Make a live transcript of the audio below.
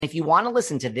If you want to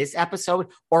listen to this episode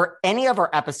or any of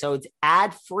our episodes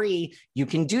ad-free, you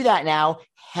can do that now.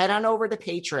 Head on over to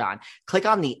Patreon. Click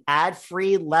on the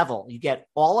ad-free level. You get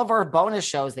all of our bonus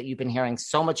shows that you've been hearing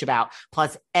so much about.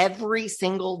 Plus, every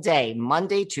single day,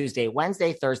 Monday, Tuesday,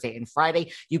 Wednesday, Thursday, and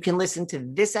Friday, you can listen to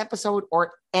this episode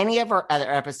or any of our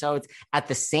other episodes at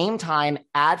the same time,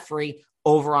 ad-free,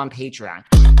 over on Patreon.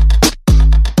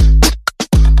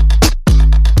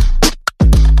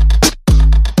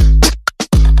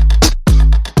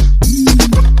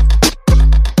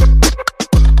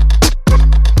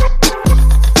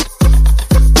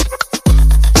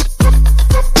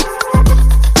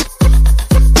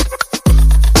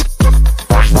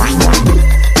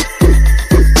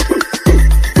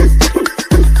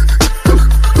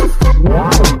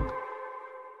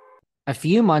 A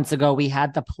few months ago, we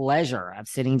had the pleasure of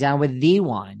sitting down with the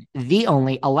one, the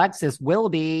only ALEXUS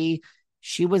WHILBY.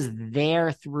 She was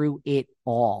there through it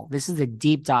all. This is a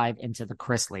deep dive into the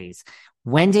Chrisleys.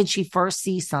 When did she first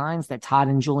see signs that Todd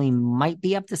and Julie might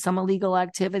be up to some illegal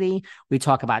activity? We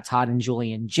talk about Todd and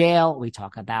Julie in jail. We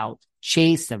talk about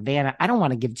Chase, Savannah. I don't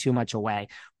want to give too much away.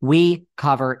 We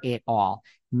cover it all.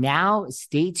 Now,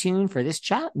 stay tuned for this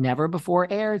chat never before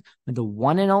aired with the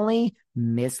one and only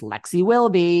Miss Lexi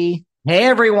WHILBY. Hey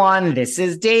everyone, this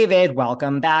is David.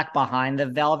 Welcome back behind the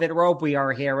velvet rope. We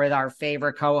are here with our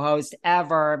favorite co-host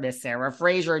ever, Miss Sarah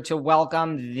Fraser, to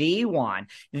welcome the one,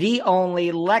 the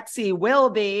only Lexi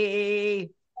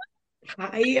WHILBY.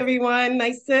 Hi everyone,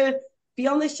 nice to be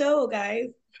on the show, guys.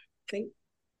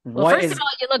 Well, first of all,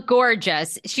 you look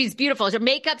gorgeous. She's beautiful. Her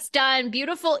makeup's done,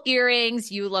 beautiful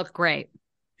earrings. You look great.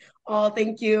 Oh,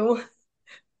 thank you.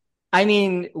 I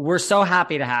mean, we're so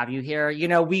happy to have you here. You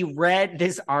know, we read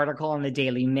this article in the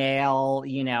Daily Mail,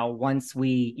 once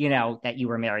we, that you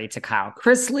were married to Kyle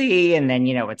Chrisley, and then,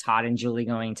 with Todd and Julie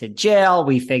going to jail,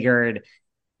 we figured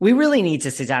we really need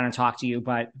to sit down and talk to you.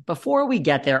 But before we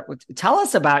get there, tell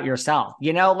us about yourself.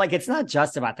 It's not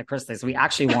just about the Chrisleys. We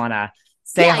actually want to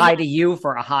say hi to you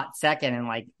for a hot second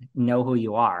and know who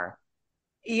you are.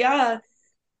 Yeah.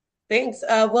 Thanks.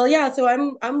 So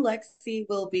I'm Lexi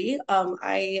WHILBY.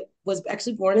 I was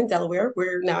actually born in Delaware,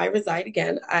 where now I reside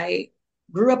again. I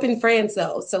grew up in France,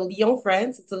 though. So Lyon,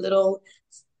 France. It's a little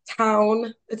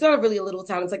town. It's not really a little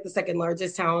town. It's like the second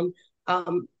largest town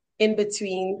in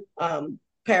between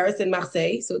Paris and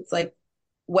Marseille. So it's like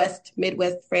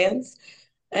Midwest France.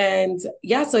 And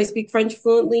so I speak French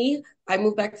fluently. I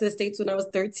moved back to the States when I was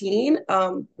 13,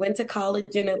 went to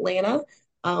college in Atlanta,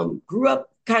 grew up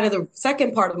kind of the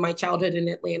second part of my childhood in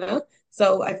Atlanta.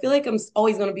 So I feel like I'm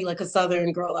always going to be like a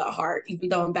Southern girl at heart, even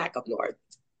though I'm back up north.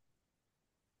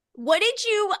 What did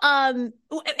you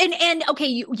okay,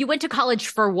 you went to college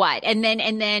for what? And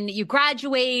then you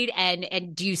graduate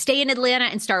and do you stay in Atlanta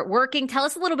and start working? Tell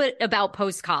us a little bit about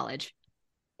post-college.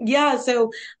 Yeah,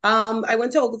 so I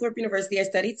went to Oglethorpe University. I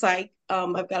studied psych.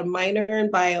 I've got a minor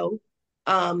in bio.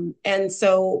 I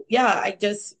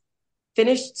just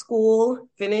finished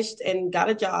and got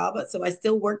a job. So I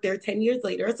still work there 10 years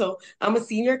later. So I'm a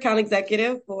senior account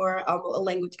executive for a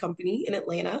language company in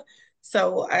Atlanta.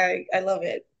 So I love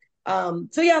it.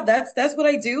 That's what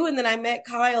I do. And then I met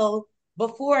Kyle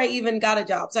before I even got a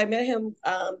job. So I met him,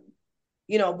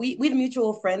 we had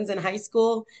mutual friends in high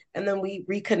school, and then we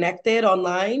reconnected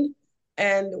online,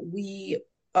 and we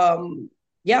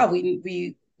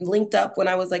linked up when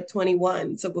I was like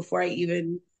 21. So before I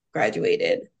even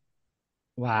graduated.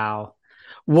 Wow.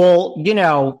 Well,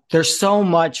 there's so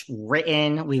much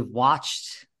written. We've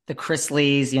watched the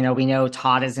Chrisleys. We know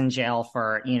Todd is in jail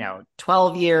for,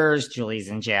 12 years. Julie's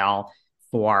in jail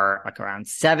for around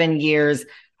 7 years.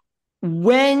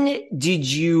 When did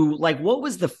you, what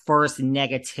was the first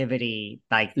negativity,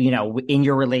 in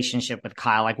your relationship with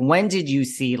Kyle? When did you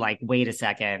see, wait a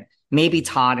second, maybe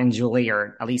Todd and Julie,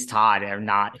 or at least Todd, are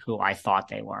not who I thought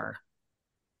they were?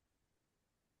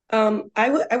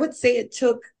 I would say it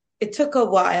took a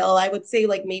while. I would say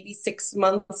maybe 6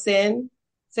 months in,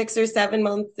 6 or 7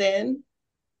 months in,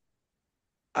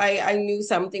 I knew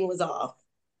something was off.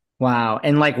 Wow.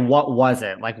 And what was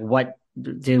it?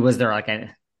 Was there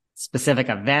a specific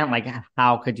event?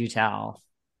 How could you tell?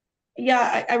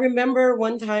 Yeah, I remember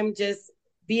one time just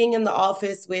being in the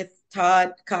office with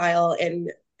Todd, Kyle,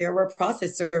 and there were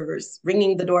process servers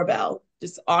ringing the doorbell,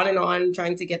 just on,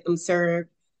 trying to get them served.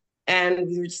 And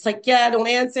we were just don't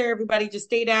answer. Everybody just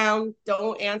stay down.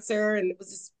 Don't answer. And it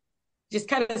was just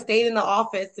kind of stayed in the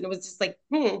office. And it was just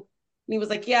And he was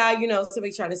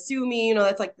somebody's trying to sue me.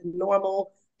 That's the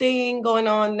normal thing going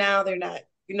on now. They're not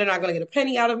going to get a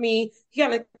penny out of me. He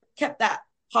kind of kept that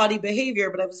haughty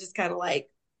behavior, but I was just kind of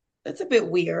that's a bit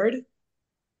weird.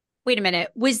 Wait a minute.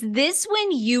 Was this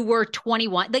when you were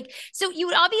 21? Like, so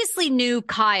you obviously knew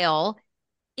Kyle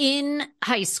in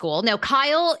high school. Now,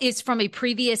 Kyle is from a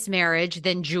previous marriage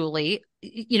than Julie,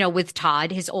 with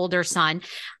Todd, his older son.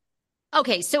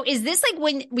 Okay, so is this like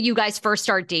when you guys first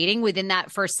start dating? Within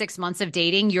that first 6 months of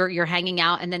dating, you're hanging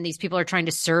out, and then these people are trying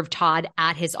to serve Todd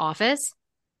at his office?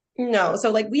 No,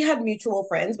 so like we had mutual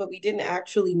friends, but we didn't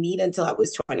actually meet until I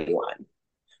was 21.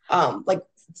 Like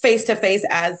face to face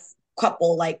as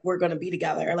couple, like we're gonna be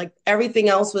together. Like everything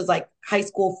else was like high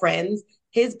school friends.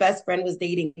 His best friend was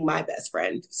dating my best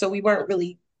friend. So we weren't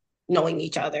really knowing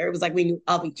each other. It was like we knew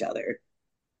of each other.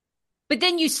 But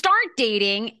then you start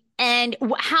dating, and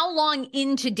how long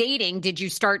into dating did you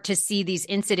start to see these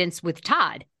incidents with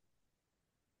Todd?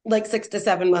 Like 6 to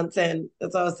 7 months in.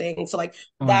 That's what I was saying. So like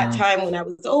that Wow. time when I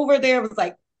was over there, it was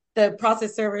like the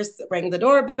process service rang the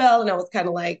doorbell and I was kind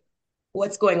of like,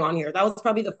 what's going on here? That was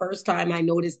probably the first time I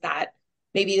noticed that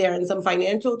maybe they're in some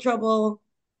financial trouble.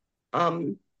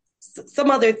 Um,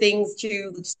 some other things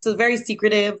too. So very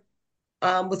secretive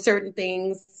with certain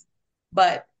things,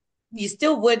 but you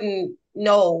still wouldn't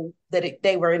know that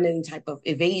they were in any type of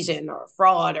evasion or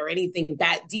fraud or anything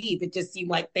that deep. It just seemed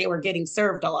like they were getting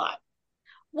served a lot.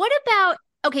 What about,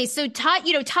 okay, so Todd,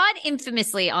 Todd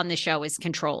infamously on the show is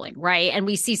controlling, right? And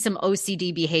we see some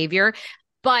OCD behavior,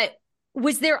 but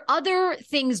was there other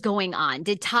things going on?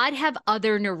 Did Todd have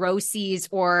other neuroses,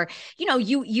 or,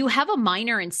 you have a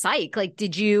minor in psych, like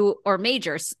did you, or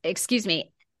major, excuse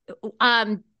me.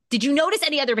 Did you notice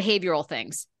any other behavioral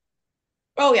things?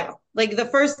 Oh yeah, like the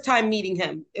first time meeting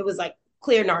him, it was like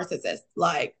clear narcissist.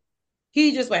 Like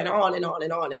he just went on and on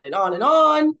and on and on and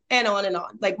on and on and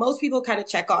on. Like most people kind of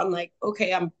check on like,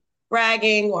 okay, I'm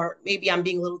bragging or maybe I'm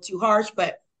being a little too harsh,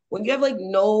 but when you have like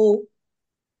no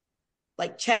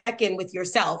like check in with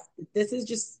yourself, this is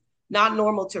just not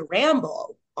normal to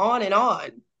ramble on and on.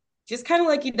 Just kind of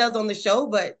like he does on the show,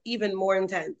 but even more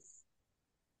intense.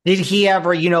 Did he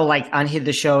ever, like on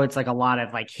the show, it's like a lot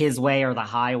of like his way or the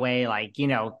highway, like,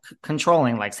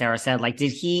 controlling, like Sarah said, like,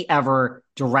 did he ever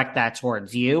direct that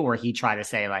towards you, where he try to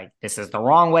say like, this is the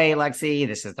wrong way, Lexi,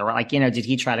 this is the right, like, did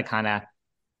he try to kind of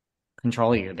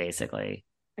control you basically?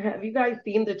 Have you guys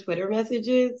seen the Twitter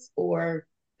messages or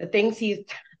the things he's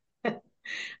I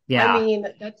Yeah. mean,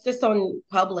 that's just on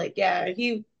public. Yeah,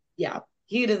 he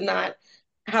does not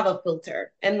have a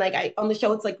filter. And like on the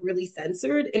show, it's like really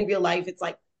censored. In real life, it's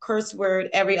like curse word,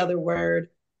 every other word,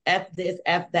 F this,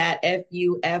 F that, F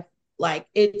you, F, like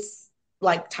it's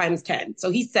like times 10.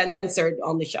 So he's censored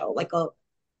on the show, like a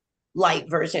light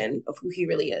version of who he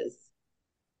really is.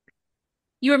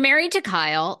 You were married to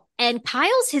Kyle, and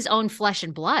Kyle's his own flesh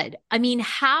and blood. I mean,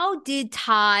 how did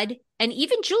Todd, and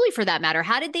even Julie for that matter,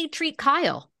 how did they treat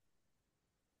Kyle?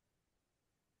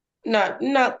 Not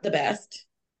the best.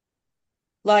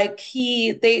 Like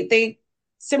they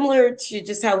similar to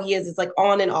just how he is like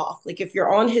on and off. Like if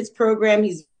you're on his program,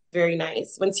 he's very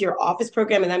nice. Once you're off his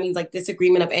program, and that means like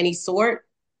disagreement of any sort,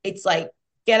 it's like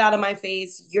get out of my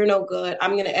face. You're no good.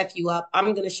 I'm gonna F you up.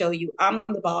 I'm gonna show you I'm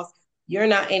the boss. You're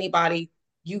not anybody.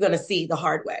 You're gonna see the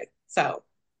hard way. So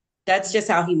that's just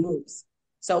how he moves.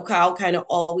 So Kyle kind of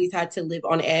always had to live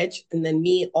on edge. And then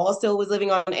me also was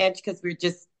living on edge because we're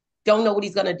just don't know what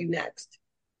he's gonna do next.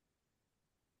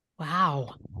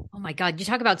 Wow. Oh my God. You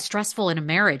talk about stressful in a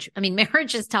marriage. I mean,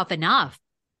 marriage is tough enough.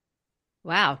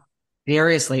 Wow.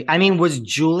 Seriously. I mean, was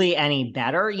Julie any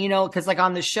better? Because like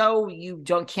on the show, you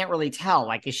can't really tell.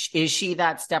 Like, is she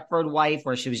that Stepford wife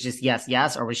where she was just yes,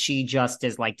 yes, or was she just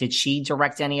as like, did she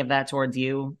direct any of that towards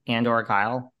you and or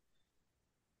Kyle?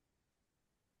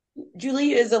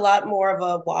 Julie is a lot more of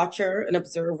a watcher, an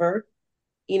observer.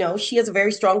 She has a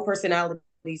very strong personality,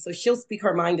 so she'll speak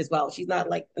her mind as well. She's not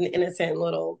like an innocent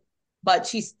little, but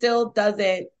she still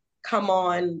doesn't come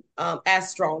on as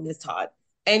strong as Todd.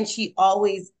 And she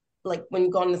always, like, when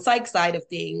you go on the psych side of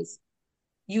things,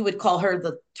 you would call her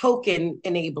the token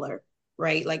enabler,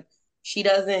 right? Like, she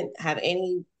doesn't have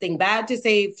anything bad to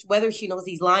say, whether she knows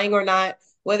he's lying or not,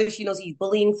 whether she knows he's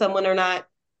bullying someone or not,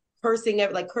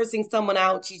 cursing someone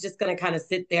out. She's just going to kind of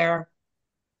sit there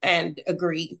and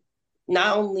agree.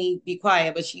 Not only be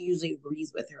quiet, but she usually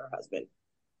agrees with her husband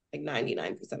like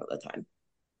 99% of the time.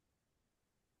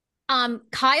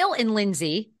 Kyle and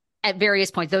Lindsay at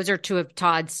various points, those are two of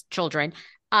Todd's children,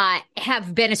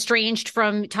 have been estranged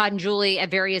from Todd and Julie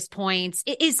at various points.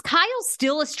 Is Kyle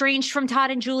still estranged from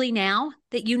Todd and Julie now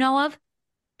that you know of?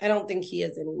 I don't think he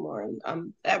is anymore.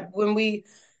 When we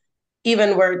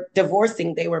even were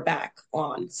divorcing, they were back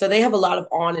on. So they have a lot of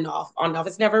on and off, on and off.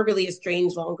 It's never really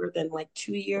estranged longer than like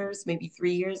 2 years, maybe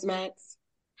 3 years max.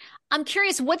 I'm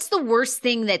curious, what's the worst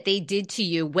thing that they did to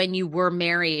you when you were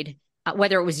married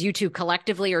whether it was you two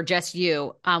collectively or just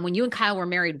you, when you and Kyle were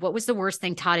married, what was the worst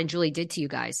thing Todd and Julie did to you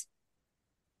guys?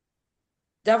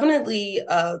 Definitely,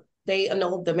 they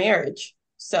annulled the marriage.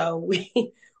 So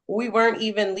we weren't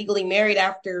even legally married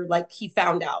after like he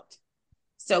found out.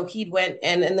 So he went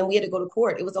and then we had to go to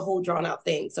court. It was a whole drawn out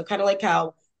thing. So kind of like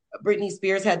how Britney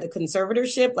Spears had the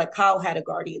conservatorship, like Kyle had a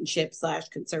guardianship slash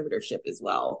conservatorship as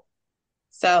well.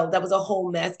 So that was a whole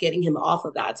mess getting him off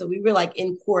of that. So we were like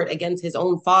in court against his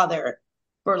own father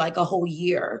for like a whole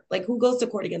year. Like who goes to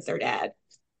court against their dad?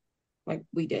 Like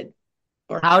we did.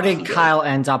 How did Kyle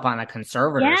end up on a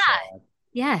conservatorship?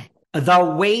 Yeah.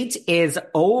 The wait is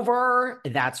over.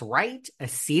 That's right.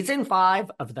 Season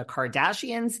 5 of The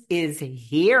Kardashians is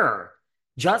here.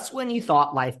 Just when you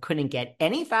thought life couldn't get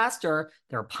any faster,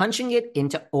 they're punching it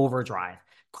into overdrive.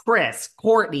 Kris,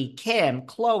 Kourtney, Kim,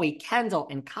 Khloe, Kendall,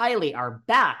 and Kylie are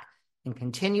back and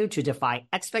continue to defy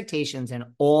expectations in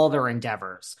all their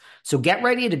endeavors. So get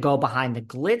ready to go behind the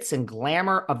glitz and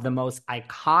glamour of the most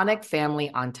iconic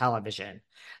family on television.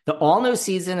 The all-new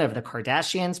season of The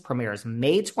Kardashians premieres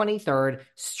May 23rd,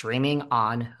 streaming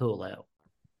on Hulu.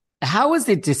 How is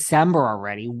it December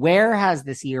already? Where has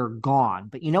this year gone?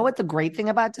 But you know what the great thing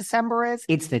about December is?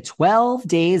 It's the 12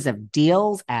 days of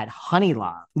deals at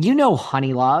Honeylove. You know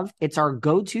Honeylove. It's our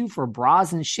go-to for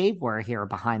bras and shapewear here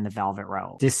behind the Velvet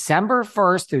Rope. December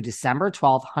 1st through December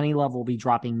 12th, Honeylove will be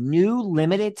dropping new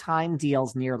limited time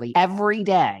deals nearly every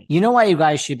day. You know why you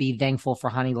guys should be thankful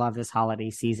for Honeylove this holiday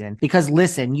season? Because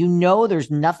listen, you know there's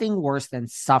nothing worse than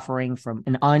suffering from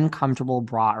an uncomfortable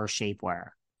bra or shapewear.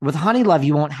 With Honeylove,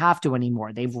 you won't have to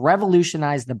anymore. They've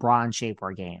revolutionized the bra and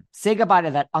shapewear game. Say goodbye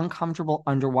to that uncomfortable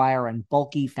underwire and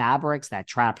bulky fabrics that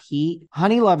trap heat.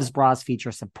 Honeylove's bras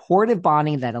feature supportive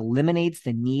bonding that eliminates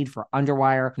the need for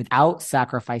underwire without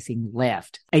sacrificing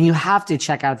lift. And you have to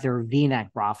check out their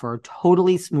V-neck bra for a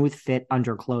totally smooth fit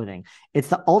underclothing. It's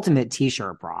the ultimate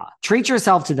t-shirt bra. Treat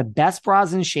yourself to the best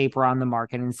bras and shapewear on the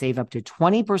market and save up to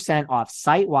 20% off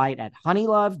site-wide at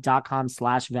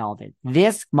honeylove.com/velvet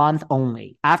this month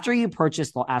only. After you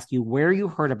purchase, they'll ask you where you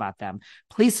heard about them.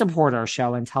 Please support our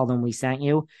show and tell them we sent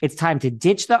you. It's time to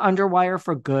ditch the underwire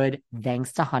for good,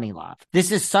 thanks to Honeylove.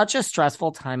 This is such a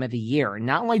stressful time of the year.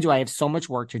 Not only do I have so much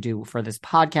work to do for this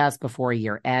podcast before a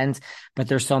year ends, but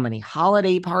there's so many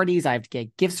holiday parties. I have to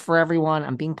get gifts for everyone.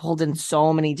 I'm being pulled in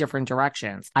so many different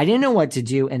directions. I didn't know what to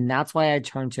do, and that's why I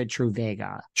turned to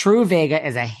Truvaga. Truvaga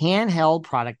is a handheld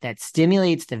product that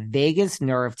stimulates the vagus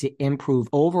nerve to improve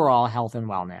overall health and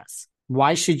wellness.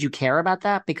 Why should you care about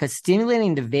that? Because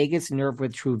stimulating the vagus nerve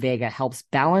with Truvaga helps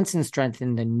balance and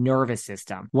strengthen the nervous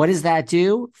system. What does that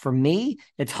do? For me,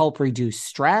 it's helped reduce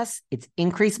stress. It's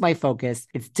increased my focus.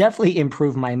 It's definitely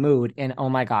improved my mood. And oh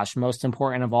my gosh, most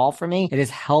important of all for me, it has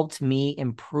helped me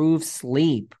improve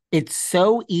sleep. It's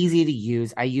so easy to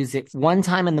use. I use it one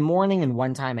time in the morning and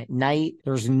one time at night.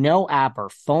 There's no app or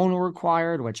phone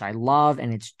required, which I love,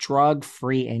 and it's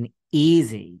drug-free and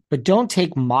easy. But don't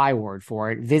take my word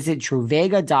for it. Visit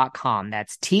Truvaga.com.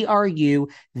 That's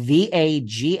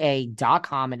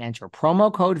Truvaga.com and enter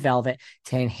promo code VELVET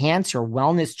to enhance your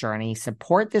wellness journey,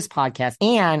 support this podcast,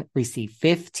 and receive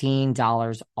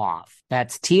 $15 off.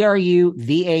 That's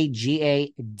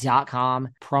Truvaga.com,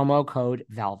 promo code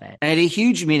VELVET. I had a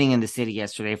huge meeting in the city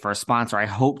yesterday for a sponsor I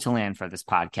hope to land for this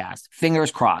podcast.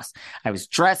 Fingers crossed. I was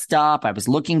dressed up, I was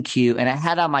looking cute, and I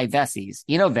had on my Vessies.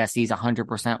 You know Vessies,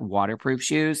 100% waterproof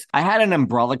shoes. I had an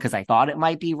umbrella because I thought it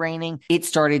might be raining. It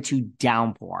started to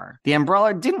downpour. The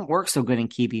umbrella didn't work so good in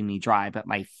keeping me dry, but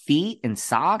my feet and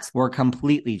socks were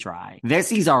completely dry.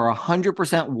 Vessies are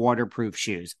 100% waterproof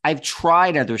shoes. I've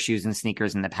tried other shoes and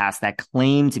sneakers in the past that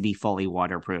claim to be fully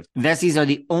waterproof. Vessies are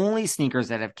the only sneakers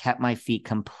that have kept my feet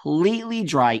completely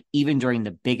dry even during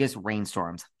the biggest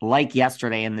rainstorms, like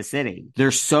yesterday in the city. They're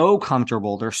so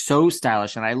comfortable, they're so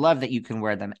stylish, and I love that you can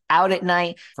wear them out at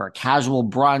night for a casual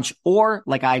brunch or,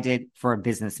 like I did, for a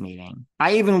business meeting.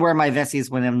 I even wear my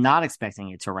Vessies when I'm not expecting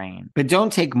it to rain. But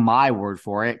don't take my word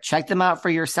for it. Check them out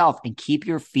for yourself and keep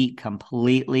your feet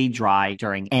completely dry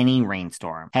during any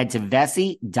rainstorm. Head to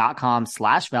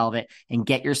Vessi.com/velvet and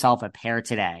get yourself a pair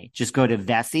today. Just go to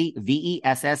Vessi,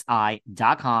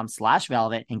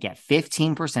 VESSI.com/velvet and get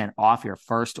 15% off your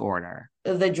first order.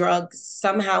 The drugs,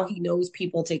 somehow he knows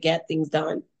people to get things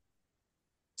done.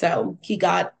 So he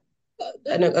got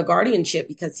a guardianship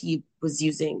because he was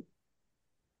using.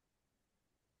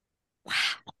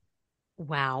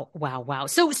 Wow.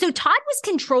 So Todd was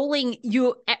controlling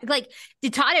you. Like,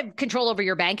 did Todd have control over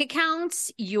your bank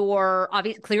accounts? Your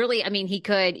obviously, clearly, I mean, he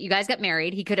could. You guys got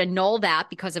married. He could annul that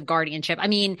because of guardianship. I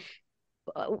mean,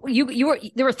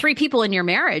 there were 3 people in your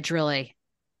marriage, really.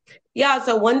 Yeah,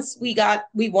 so once we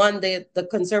won the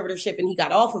conservatorship and he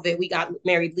got off of it, we got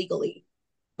married legally.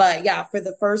 But yeah, for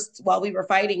the first while we were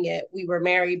fighting it, we were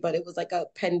married, but it was like a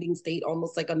pending state,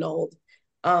 almost like annulled.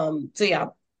 So yeah,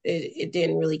 it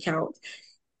didn't really count.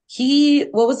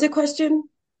 What was the question?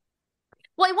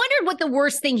 Well, I wondered what the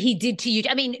worst thing he did to you.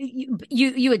 I mean,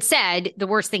 you had said the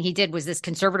worst thing he did was this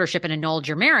conservatorship and annulled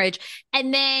your marriage,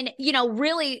 and then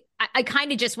really, I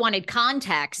kind of just wanted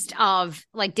context of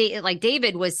like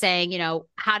David was saying,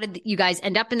 how did you guys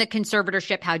end up in the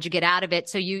conservatorship? How'd you get out of it?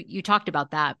 So you talked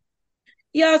about that.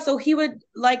 Yeah, so he would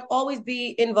like always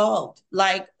be involved,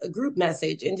 like a group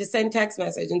message and just send text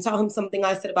message and tell him something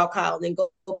I said about Kyle, and then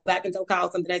go back and tell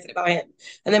Kyle something I said about him.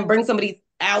 And then bring somebody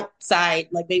outside,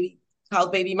 like maybe Kyle's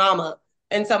baby mama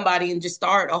and somebody and just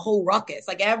start a whole ruckus.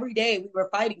 Like every day we were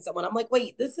fighting someone. I'm like,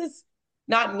 wait, this is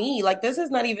not me. Like this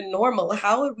is not even normal.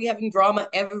 How are we having drama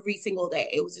every single day?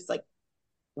 It was just like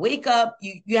wake up,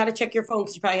 you had to check your phone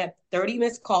because you probably had 30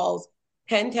 missed calls,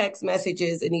 10 text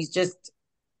messages, and he's just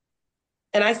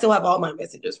and I still have all my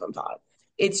messages from Todd.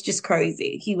 It's just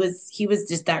crazy. He was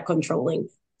just that controlling,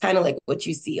 kind of like what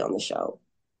you see on the show.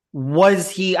 Was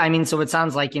he, I mean, so it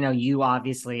sounds like, you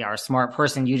obviously are a smart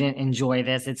person. You didn't enjoy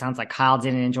this. It sounds like Kyle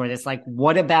didn't enjoy this. Like,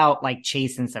 what about like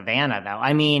Chase and Savannah, though?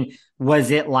 I mean, was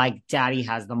it like daddy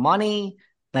has the money?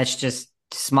 Let's just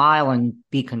smile and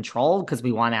be controlled because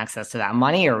we want access to that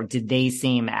money? Or did they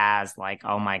seem as like,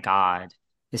 oh my God,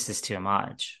 this is too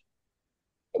much?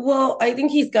 Well, I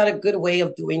think he's got a good way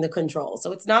of doing the control.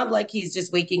 So it's not like he's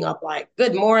just waking up like,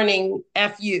 good morning,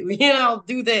 F you,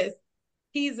 do this.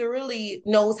 He's really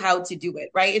knows how to do it,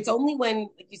 right? It's only when,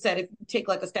 like you said, if you take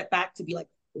like a step back to be like,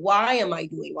 why am I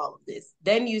doing all of this?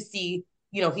 Then you see,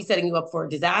 he's setting you up for a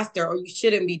disaster or you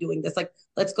shouldn't be doing this. Like,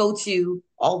 let's go to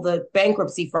all the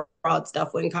bankruptcy fraud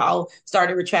stuff when Kyle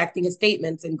started retracting his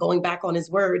statements and going back on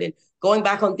his word and going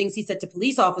back on things he said to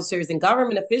police officers and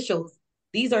government officials.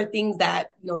 These are things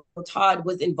that, Todd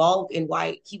was involved in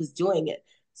why he was doing it.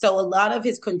 So a lot of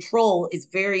his control is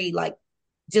very like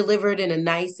delivered in a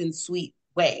nice and sweet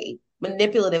way,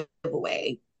 manipulative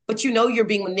way. But you're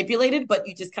being manipulated, but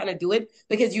you just kind of do it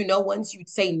because once you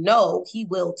say no, he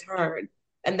will turn.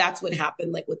 And that's what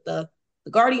happened, like with the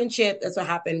guardianship. That's what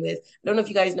happened with, I don't know if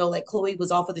you guys know, like Chloe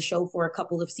was off of the show for a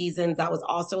couple of seasons. That was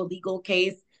also a legal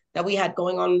case that we had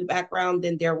going on in the background.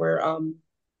 Then there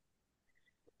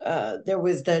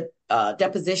was the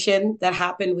deposition that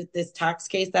happened with this tax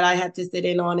case that I had to sit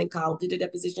in on, and Kyle did a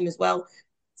deposition as well.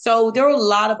 So there were a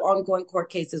lot of ongoing court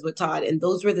cases with Todd, and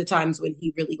those were the times when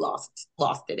he really lost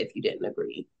it. If you didn't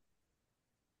agree,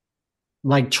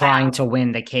 Like trying to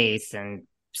win the case and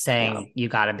saying, yeah, you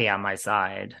got to be on my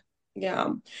side. yeah.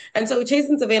 And so Chase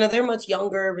and Savannah, they're much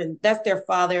younger, and that's their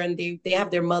father, and they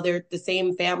have their mother, the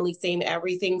same family, same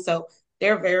everything. So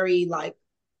they're very like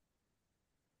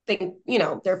think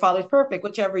their father's perfect,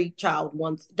 which every child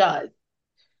once does.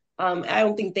 I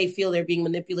don't think they feel they're being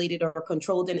manipulated or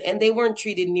controlled, and they weren't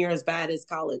treated near as bad as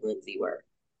Kyle and Lindsay were.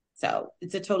 So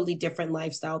it's a totally different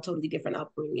lifestyle, totally different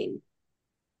upbringing.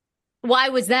 Why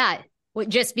was that?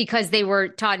 Just because they were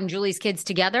Todd and Julie's kids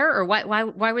together, or why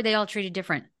were they all treated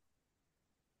different?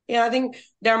 Yeah, I think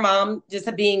their mom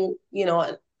just being,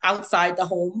 outside the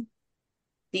home,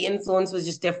 the influence was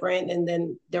just different. And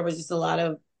then there was just a lot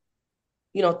of,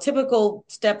 typical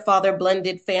stepfather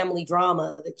blended family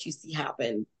drama that you see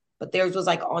happen. But theirs was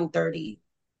like on 30.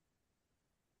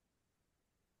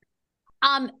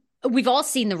 We've all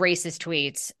seen the racist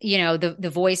tweets, the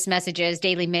voice messages,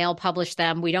 Daily Mail published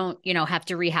them. We don't, have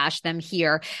to rehash them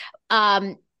here.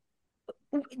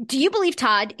 Do you believe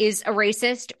Todd is a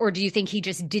racist, or do you think he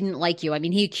just didn't like you? I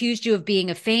mean, he accused you of being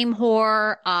a fame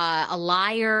whore, a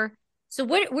liar. So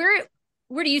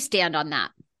where do you stand on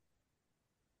that?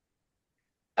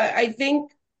 I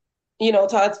think,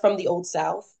 Todd's from the old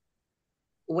South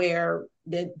where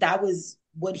that was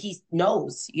what he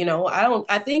knows.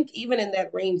 I think even in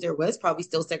that range, there was probably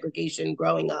still segregation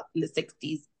growing up in the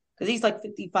 60s because he's like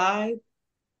 55.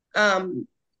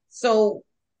 So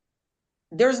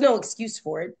there's no excuse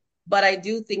for it. But I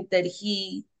do think that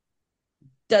he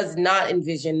does not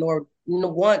envision nor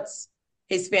wants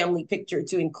his family picture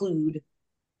to include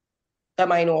a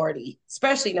minority,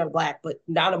 especially not a Black, but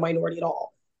not a minority at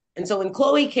all. And so when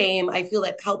Chloe came, I feel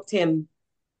that helped him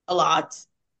a lot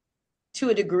to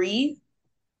a degree.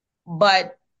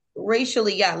 But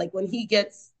racially, yeah, like when he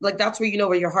gets, like that's where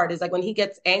where your heart is. Like when he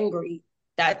gets angry,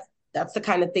 that's the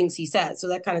kind of things he says. So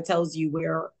that kind of tells you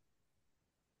where,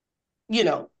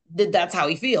 that's how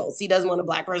he feels. He doesn't want a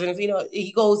Black person.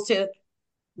 He goes to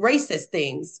racist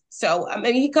things. So I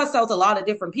mean, he cussed out a lot of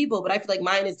different people, but I feel like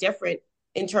mine is different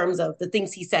in terms of the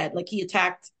things he said. Like he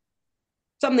attacked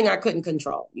something I couldn't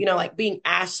control. Like being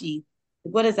ashy.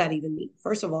 What does that even mean?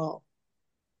 First of all,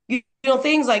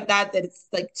 things like that it's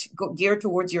like geared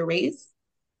towards your race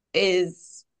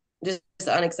is just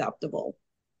unacceptable.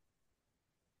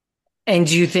 And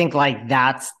do you think like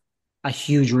that's a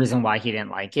huge reason why he didn't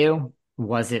like you?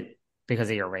 Was it because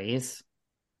of your race?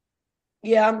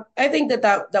 Yeah, I think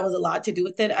that was a lot to do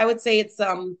with it. I would say it's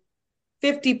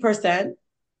 50%.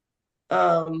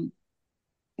 Um,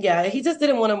 yeah, he just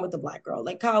didn't want him with the black girl.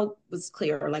 Like Kyle was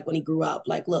clear, like when he grew up,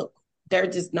 like, look, they're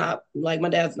just not like my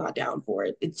dad's not down for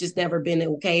it. It's just never been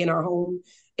okay in our home.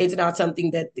 It's not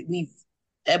something that we've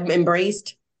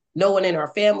embraced. No one in our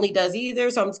family does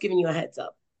either. So I'm just giving you a heads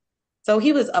up. So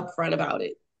he was upfront about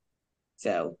it.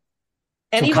 So,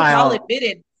 and So even Kyle Kyle,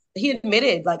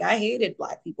 admitted, like, I hated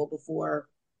black people before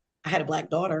I had a black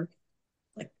daughter.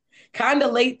 Like, kind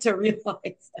of late to realize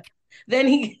that. Then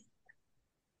he,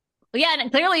 Well, yeah,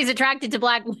 and clearly he's attracted to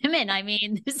black women. I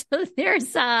mean, so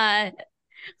there's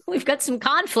we've got some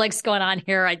conflicts going on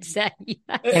here, I'd say.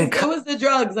 and it was the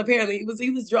drugs. Apparently, he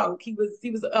was drunk. He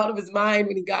was out of his mind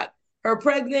when he got her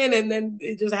pregnant, and then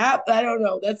it just happened. I don't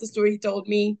know. That's the story he told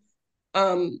me.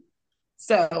 Um,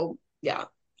 so yeah,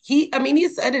 he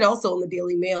said it also in the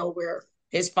Daily Mail where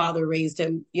his father raised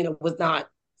him. Was not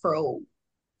pro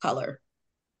color.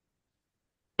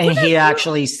 and Which he is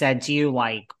actually said to you,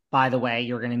 like, by the way,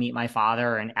 you're going to meet my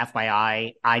father. And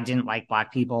FYI, I didn't like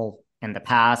black people in the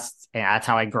past. And that's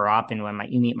how I grew up. And when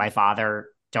you meet my father,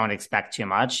 don't expect too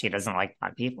much. He doesn't like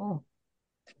black people.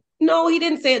 No, he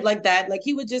didn't say it like that. Like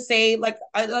he would just say,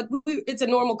 it's a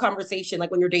normal conversation, like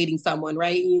when you're dating someone,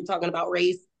 right? And you're talking about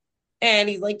race. And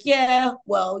he's like, yeah,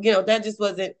 well, that just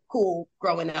wasn't cool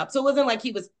growing up. So it wasn't like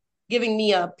he was giving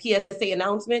me a PSA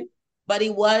announcement, but he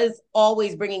was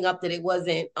always bringing up that it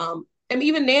wasn't, and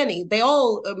even Nanny, they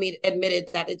all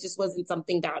admitted that it just wasn't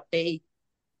something that they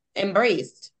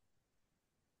embraced.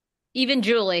 even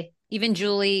Julie,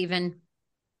 even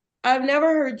I've never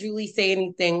heard Julie say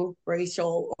anything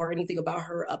racial or anything about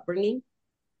her upbringing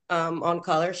on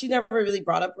color. She never really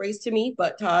brought up race to me,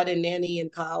 but Todd and Nanny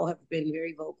and Kyle have been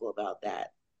very vocal about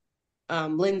that.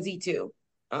 Lindsay too.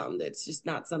 That's just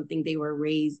not something they were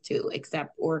raised to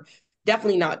accept or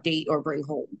definitely not date or bring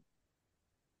home.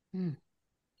 hmm.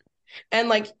 And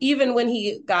like even when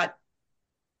he got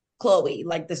Chloe,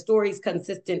 like the story's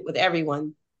consistent with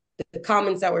everyone. The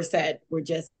comments that were said were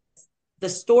just the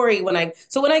story when I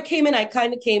came in, I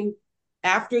kind of came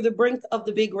after the brink of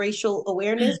the big racial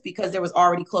awareness because there was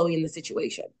already Chloe in the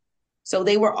situation. So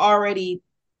they were already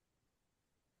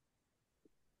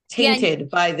Yeah, tainted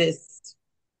by this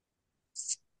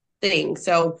thing.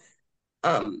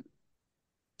 Um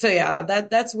so yeah,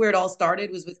 that's where it all started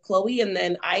was with Chloe, and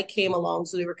then I came along,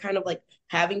 so they were kind of like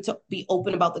having to be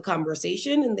open about the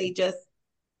conversation, and they're just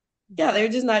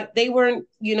not, they weren't,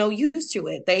 used to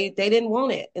it. They didn't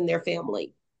want it in their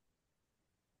family.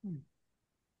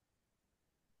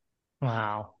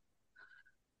 Wow.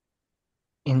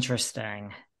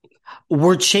 Interesting.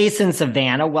 Were Chase and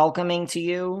Savannah welcoming to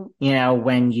you,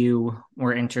 when you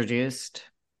were introduced?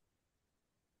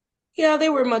 Yeah, they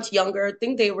were much younger. I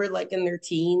think they were like in their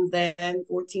teens then,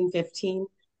 14, 15. I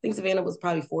think Savannah was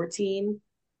probably 14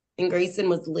 and Grayson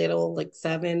was little, like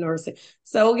 7 or 6.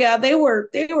 So yeah, they were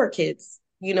kids.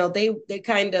 They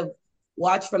kind of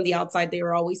watched from the outside. They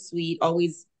were always sweet,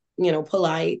 always,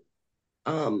 polite.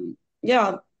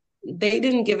 Yeah, they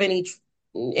didn't give any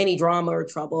drama or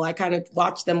trouble. I kind of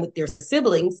watched them with their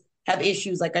siblings have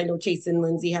issues. Like I know Chase and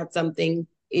Lindsay had something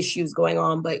issues going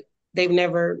on, but they've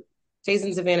never Chase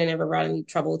and Savannah never brought any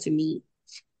trouble to me.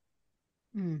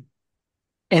 hmm.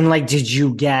 And like, did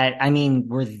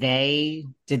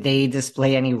they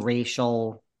display any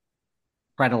racial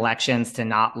predilections to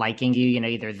not liking you,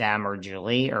 either them or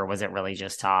Julie, or was it really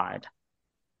just Todd?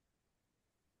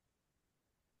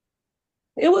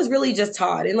 It was really just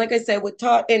Todd. And like I said, with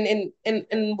Todd and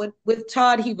with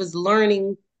Todd, he was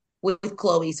learning with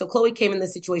Chloe. So Chloe came in the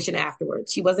situation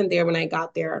afterwards. She wasn't there when I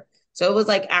got there. So it was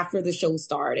like after the show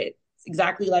started.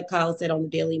 Exactly like Kyle said on the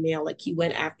Daily Mail, like he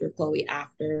went after Chloe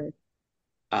after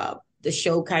the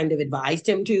show kind of advised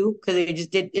him to, because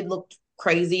it looked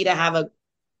crazy to have a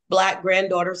black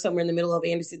granddaughter somewhere in the middle of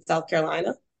Anderson, South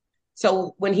Carolina.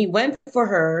 So when he went for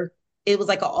her, it was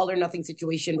like an all or nothing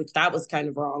situation, which that was kind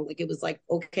of wrong. Like it was like,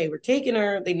 okay, we're taking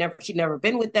her. She'd never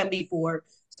been with them before.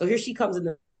 So here she comes in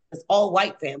this all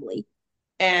white family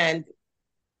and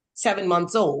 7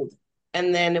 months old.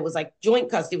 And then it was like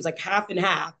joint custody. It was like half and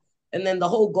half. And then the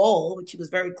whole goal, which he was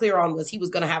very clear on, was he was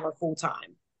going to have her full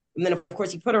time. And then of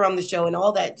course he put her on the show and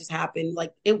all that just happened.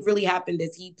 Like it really happened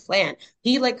as he planned.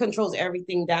 He like controls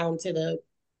everything down to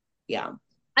yeah.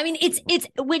 I mean, it's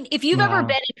if you've ever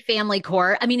been in family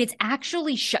court, I mean, it's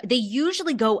actually they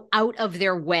usually go out of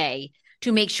their way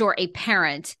to make sure a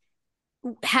parent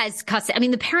has custody. I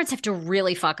mean, the parents have to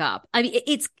really fuck up. I mean,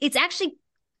 it's actually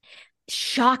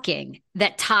shocking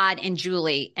that Todd and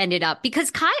Julie ended up,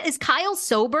 because Kyle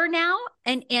sober now,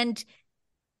 and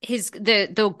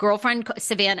the girlfriend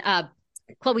Savannah,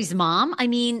 Chloe's mom. I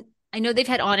mean, I know they've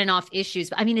had on and off issues,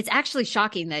 but I mean, it's actually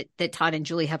shocking that Todd and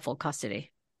Julie have full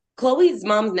custody. Chloe's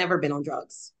mom's never been on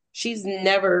drugs. She's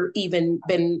never even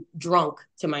been drunk,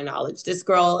 to my knowledge. This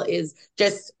girl is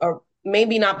just, or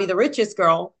maybe not be the richest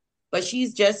girl, but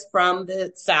she's just from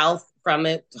the South, from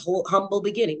humble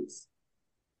beginnings.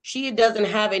 She doesn't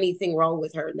have anything wrong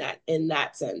with her in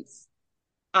that sense.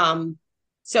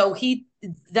 So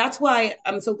that's why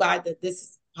I'm so glad that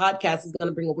this podcast is going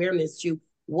to bring awareness to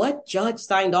what judge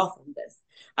signed off on this.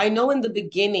 I know in the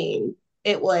beginning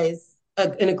it was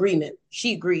an agreement.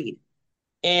 She agreed,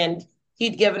 and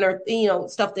he'd given her,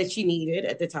 stuff that she needed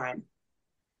at the time.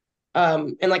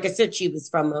 And like I said, she was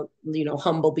from a,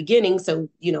 humble beginning. So,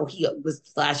 he was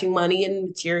flashing money and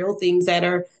material things at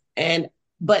her.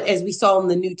 But as we saw in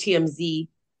the new TMZ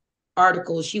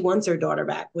article, she wants her daughter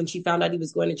back. When she found out he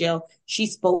was going to jail, she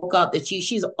spoke up that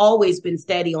she's always been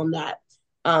steady on that,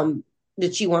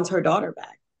 that she wants her daughter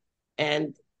back.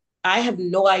 And I have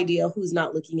no idea who's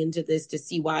not looking into this to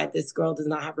see why this girl does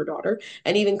not have her daughter.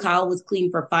 And even Kyle was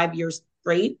clean for 5 years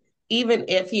straight. Even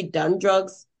if he'd done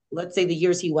drugs, let's say the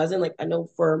years he wasn't, like I know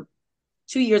for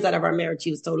 2 years out of our marriage, he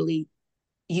was totally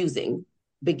using.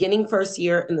 Beginning first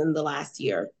year and then the last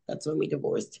year. That's when we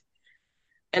divorced.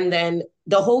 And then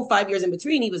the whole 5 years in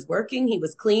between, he was working, he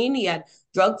was clean, he had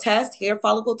drug tests, hair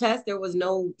follicle tests. There was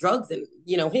no drugs in,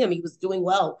 him. He was doing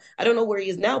well. I don't know where he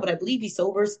is now, but I believe he's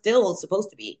sober, still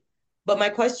supposed to be. But my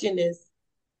question is,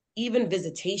 even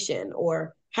visitation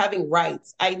or having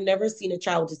rights, I've never seen a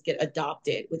child just get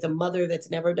adopted with a mother that's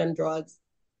never done drugs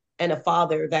and a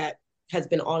father that has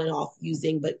been on and off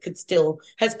using, but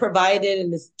has provided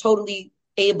and is totally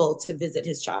able to visit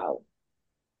his child.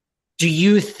 Do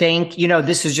you think,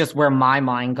 this is just where my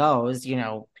mind goes,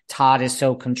 Todd is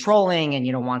so controlling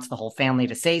and, wants the whole family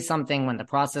to say something when the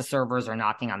process servers are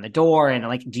knocking on the door.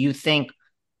 And do you think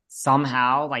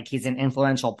somehow he's an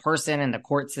influential person in the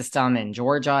court system in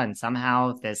Georgia and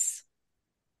somehow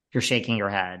you're shaking your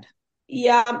head?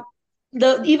 Yeah.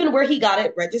 Even where he got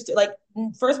it registered,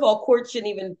 first of all, court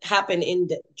shouldn't even happen in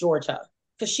Georgia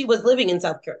because she was living in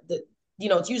South Carolina.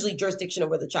 It's usually jurisdiction of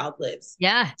where the child lives.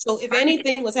 Yeah. So if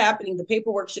anything was happening, the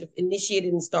paperwork should have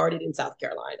initiated and started in South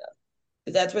Carolina.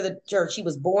 Because that's where she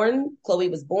was born, Chloe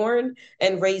was born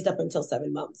and raised up until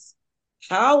 7 months.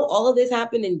 How all of this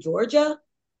happened in Georgia,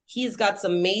 he's got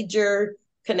some major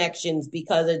connections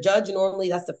because a judge, normally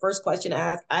that's the first question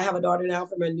asked. I have a daughter now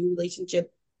from a new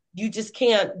relationship. You just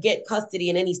can't get custody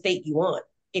in any state you want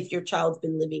if your child's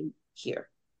been living here.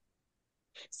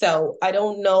 So I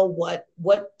don't know what,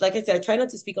 like I said, I try not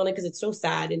to speak on it because it's so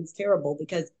sad and it's terrible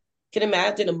because you can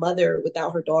imagine a mother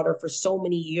without her daughter for so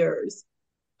many years.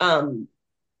 That's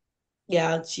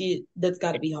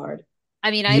got to be hard.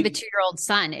 I mean, I have a 2-year-old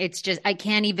son. It's just, I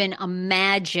can't even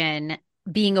imagine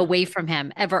being away from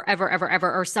him ever,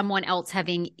 or someone else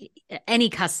having any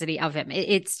custody of him.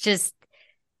 It's just,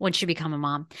 once you become a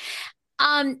mom.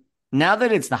 Now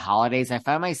that it's the holidays, I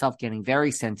find myself getting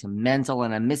very sentimental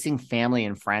and I'm missing family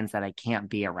and friends that I can't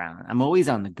be around. I'm always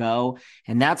on the go,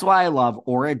 and that's why I love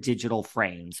Aura Digital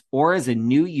Frames. Aura is a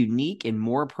new, unique, and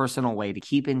more personal way to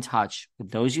keep in touch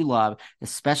with those you love,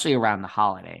 especially around the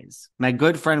holidays. My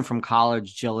good friend from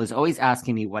college, Jill, is always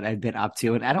asking me what I've been up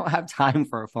to, and I don't have time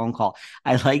for a phone call.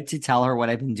 I like to tell her what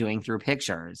I've been doing through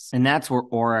pictures, and that's where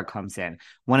Aura comes in.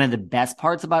 One of the best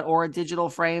parts about Aura Digital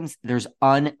Frames, there's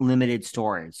unlimited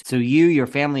storage. So you, your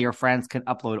family, or friends can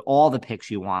upload all the pics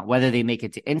you want. Whether they make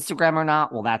it to Instagram or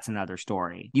not, well, that's another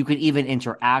story. You can even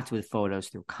interact with photos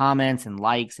through comments and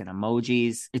likes and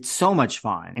emojis. It's so much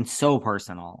fun and so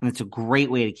personal. And it's a great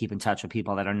way to keep in touch with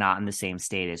people that are not in the same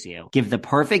state as you. Give the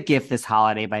perfect gift this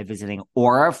holiday by visiting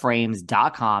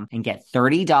auraframes.com and get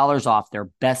 $30 off their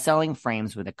best-selling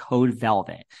frames with a code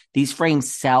VELVET. These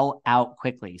frames sell out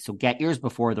quickly, so get yours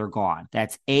before they're gone.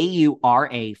 That's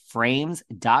AURA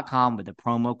frames.com with the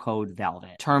promo code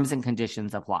VELVET. Terms and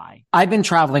conditions apply. I've been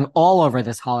traveling all over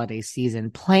this holiday season,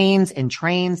 planes and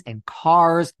trains and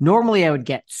cars. Normally I would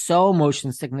get so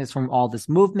motion sickness from all this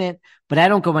movement, but I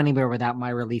don't go anywhere without my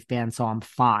Relief Band, so I'm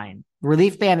fine.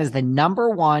 Relief Band is the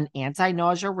 #1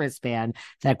 anti-nausea wristband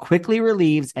that quickly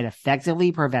relieves and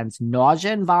effectively prevents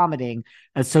nausea and vomiting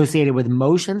associated with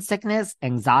motion sickness,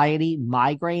 anxiety,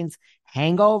 migraines,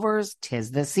 hangovers,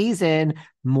 'tis the season,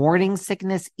 morning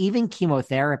sickness, even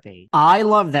chemotherapy. I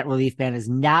love that Relief Band is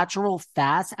natural,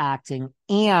 fast acting,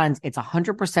 and it's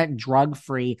 100% drug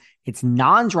free. It's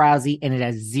non-drowsy and it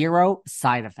has zero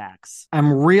side effects.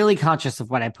 I'm really conscious of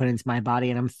what I put into my body,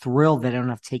 and I'm thrilled that I don't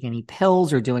have to take any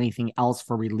pills or do anything else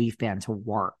for Relief Band to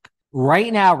work.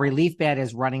 Right now, Relief Band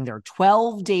is running their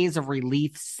 12 days of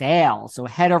relief sale. So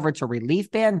head over to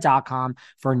reliefband.com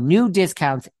for new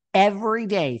discounts every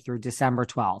day through December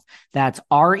 12th. That's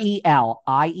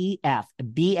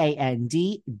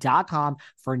RELIEFBAND.com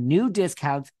for new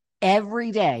discounts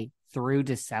every day through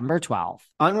December 12th.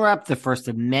 Unwrap the first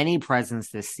of many presents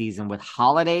this season with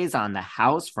Holidays on the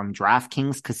House from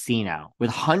DraftKings Casino. With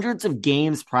hundreds of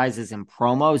games, prizes, and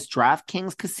promos,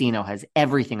 DraftKings Casino has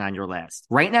everything on your list.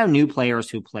 Right now, new players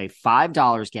who play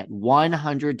 $5 get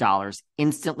 $100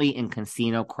 instantly in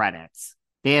casino credits.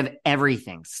 They have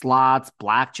everything: slots,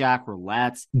 blackjack,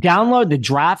 roulettes. Download the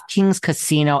DraftKings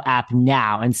Casino app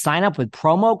now and sign up with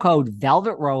promo code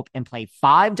Velvet Rope and play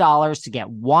 $5 to get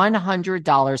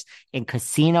 $100 in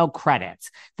casino credits.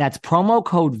 That's promo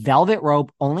code Velvet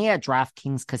Rope only at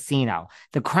DraftKings Casino.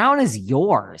 The crown is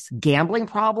yours. Gambling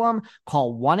problem?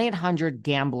 Call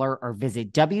 1-800-GAMBLER or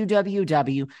visit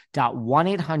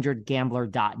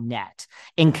www.1800gambler.net.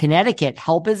 In Connecticut,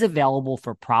 help is available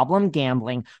for problem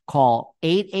gambling. Call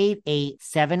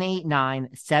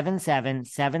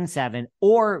 888-789-7777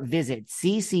 or visit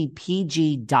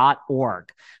ccpg.org.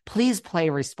 Please play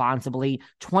responsibly,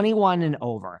 21 and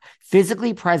over.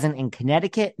 Physically present in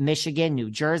Connecticut, Michigan, New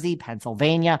Jersey,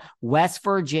 Pennsylvania, West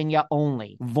Virginia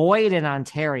only. Void in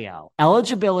Ontario.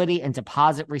 Eligibility and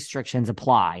deposit restrictions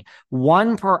apply.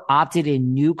 One per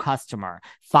opted-in new customer.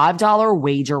 $5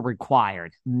 wager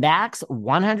required. Max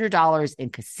 $100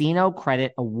 in casino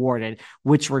credit awarded,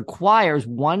 which requires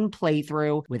one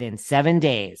playthrough within 7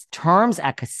 days. Terms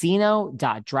at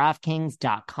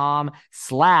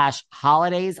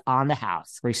casino.draftkings.com/holidays on the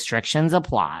house. Restrictions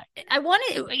apply. I want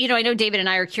to, I know David and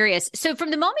I are curious. So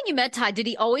from the moment you met Todd, did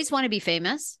he always want to be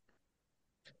famous?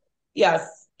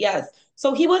 Yes, yes.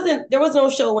 So there was no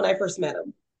show when I first met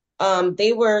him.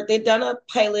 They'd done a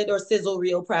pilot or sizzle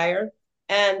reel prior,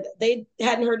 and they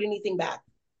hadn't heard anything back.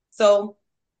 So,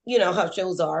 you know how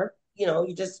shows are, you're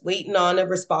just waiting on a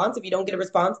response. If you don't get a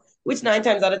response, which 9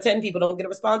 times out of 10 people don't get a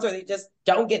response, or they just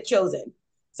don't get chosen.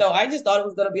 So I just thought it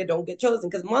was going to be a don't get chosen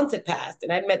because months had passed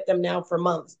and I'd met them now for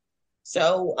months.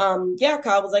 So,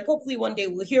 Kyle was like, hopefully one day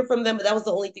we'll hear from them. But that was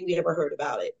the only thing we ever heard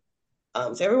about it.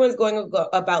 So everyone's going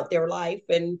about their life.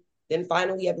 And then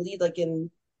finally, I believe like in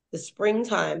the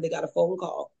springtime, they got a phone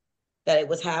call that it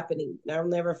was happening. And I'll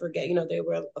never forget, they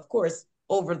were, of course,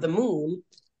 over the moon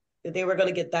that they were going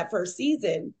to get that first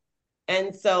season.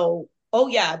 And so,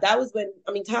 that was when,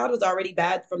 Todd was already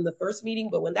bad from the first meeting.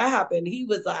 But when that happened, he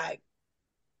was like,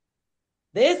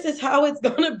 this is how it's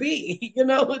going to be.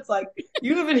 It's like,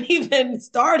 you haven't even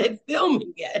started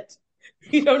filming yet.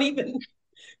 You don't even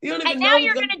and know. Now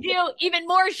you're going to do even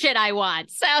more shit I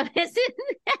want. So this is.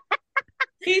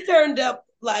 He turned up,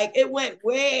 like, it went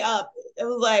way up. It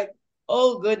was like,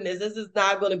 oh goodness, this is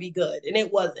not going to be good. And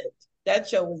it wasn't. That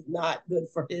show was not good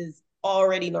for his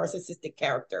already narcissistic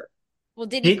character. Well,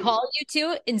 did he call you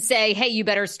two and say, hey, you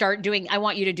better start doing, I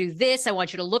want you to do this. I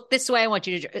want you to look this way. I want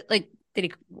you to,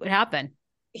 what happened?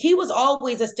 He was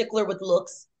always a stickler with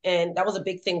looks. And that was a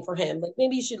big thing for him. Like,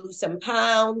 maybe you should lose some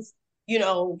pounds. You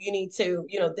need to,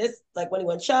 this, like when he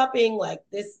went shopping, like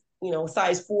this,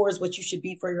 size 4 is what you should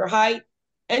be for your height.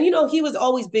 And, he was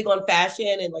always big on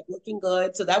fashion and like looking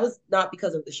good. So that was not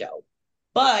because of the show.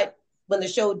 But when the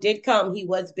show did come, he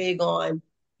was big on,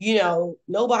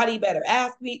 nobody better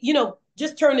ask me,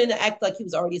 just turned into act like he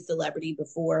was already a celebrity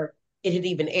before it had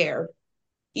even aired.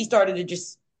 He started to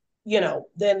just,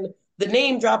 then the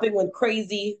name dropping went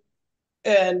crazy,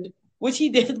 and which he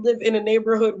did live in a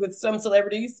neighborhood with some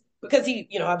celebrities because he,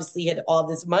 obviously had all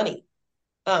this money.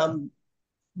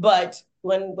 But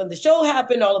when the show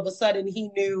happened, all of a sudden he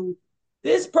knew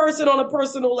this person on a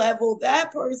personal level,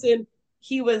 that person,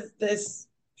 he was this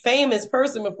famous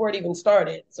person before it even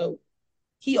started. So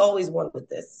he always wanted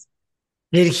this.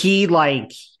 Did he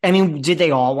did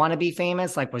they all want to be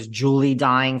famous? Like, was Julie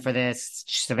dying for this?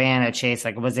 Savannah, Chase,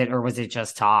 was it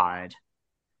just Todd?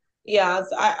 Yeah,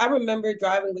 so I remember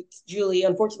driving with Julie,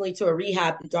 unfortunately, to a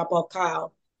rehab to drop off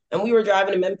Kyle. And we were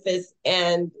driving to Memphis,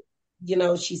 and,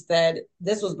 she said,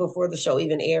 this was before the show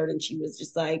even aired, and she was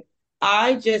just like,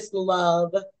 I just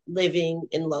love living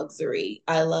in luxury.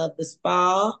 I love the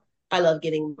spa. I love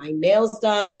getting my nails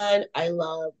done. I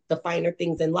love the finer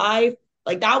things in life.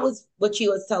 Like, that was what she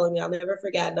was telling me. I'll never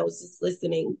forget. And I was just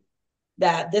listening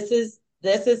that this is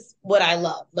what I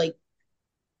love. Like,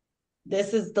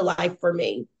 This is the life for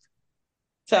me.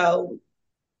 So,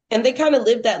 and they kind of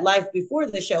lived that life before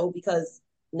the show because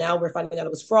now we're finding out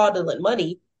it was fraudulent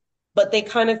money, but they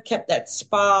kind of kept that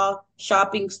spa,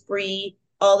 shopping spree,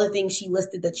 all the things she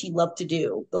listed that she loved to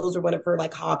do. Those are one of her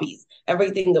like hobbies.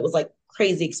 Everything that was like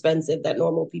crazy expensive that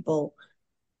normal people,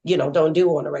 don't do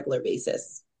on a regular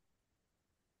basis.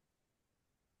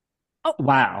 Oh,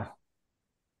 Wow.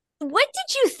 what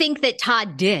did you think that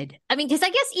Todd did? I mean, because I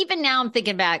guess even now I'm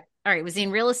thinking back, all right, was he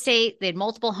in real estate? They had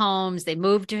multiple homes. They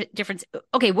moved to different.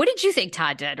 Okay, what did you think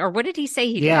Todd did? Or what did he say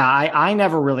he Yeah, did? I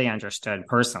never really understood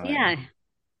personally. Yeah.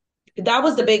 That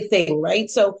was the big thing, right?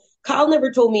 So Kyle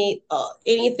never told me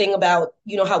anything about,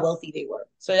 how wealthy they were.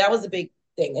 So that was the big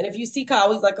thing. And if you see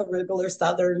Kyle, he's like a regular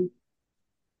Southern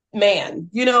man.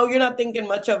 You're not thinking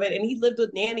much of it. And he lived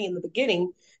with Nanny in the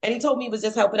beginning. And he told me he was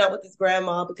just helping out with his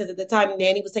grandma because at the time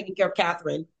Nanny was taking care of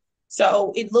Catherine.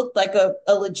 So it looked like a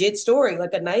legit story,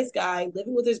 like a nice guy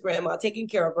living with his grandma, taking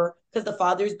care of her because the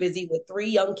father's busy with three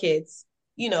young kids,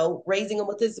 raising them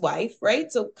with his wife, right?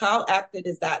 So Kyle acted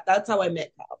as that. That's how I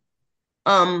met Kyle.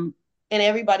 And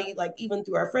everybody, like even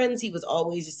through our friends, he was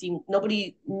always just seeing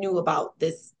nobody knew about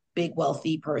this big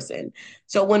wealthy person.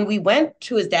 So when we went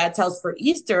to his dad's house for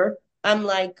Easter, I'm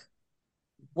like,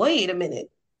 wait a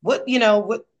minute. What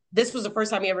this was the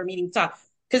first time he ever meeting Todd.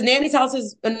 Because Nanny's house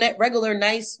is a regular,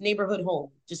 nice neighborhood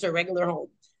home, just a regular home.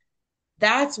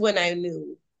 That's when I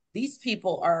knew these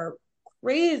people are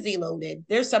crazy loaded.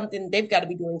 There's something, they've got to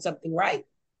be doing something right.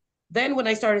 Then when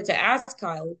I started to ask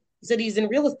Kyle, he said he's in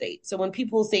real estate. So when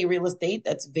people say real estate,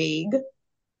 that's vague.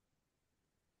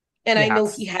 And I know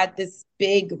he Yes. had this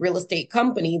big real estate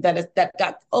company that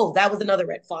got, oh, that was another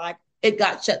red flag. It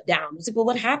got shut down. I was like, well,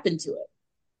 what happened to it?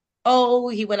 Oh,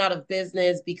 he went out of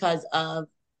business because of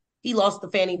he lost the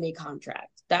Fannie Mae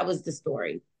contract. That was the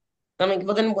story. I'm like,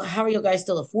 well, then how are you guys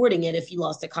still affording it if he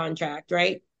lost a contract,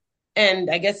 right?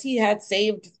 And I guess he had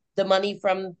saved the money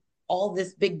from all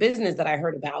this big business that I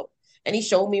heard about. And he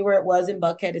showed me where it was in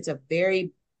Buckhead. It's a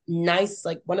very nice,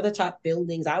 like one of the top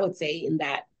buildings, I would say,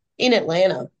 in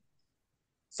Atlanta.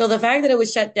 So the fact that it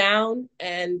was shut down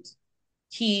and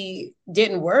he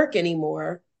didn't work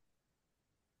anymore,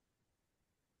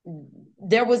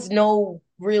 there was no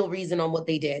real reason on what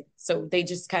they did. So they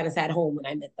just kind of sat home when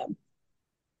I met them.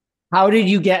 How did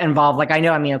you get involved? Like, I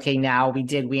know, I mean, okay, now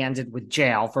we ended with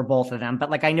jail for both of them, but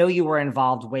like, I know you were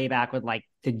involved way back with like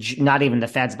not even the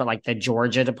feds, but like the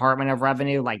Georgia Department of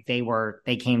Revenue. Like they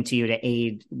came to you to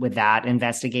aid with that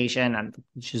investigation,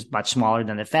 which is much smaller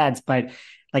than the feds. But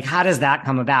like, how does that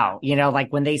come about? Like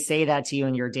when they say that to you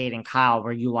and you're dating Kyle,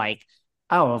 were you like,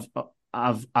 oh,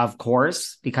 of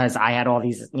course, because I had all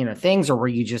these, things, or were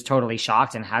you just totally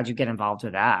shocked? And how'd you get involved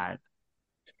with that?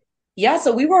 Yeah,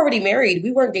 so we were already married.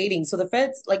 We weren't dating. So the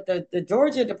feds, like the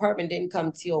Georgia department didn't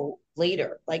come till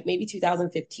later, like maybe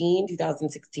 2015,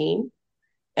 2016.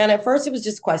 And at first it was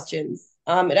just questions.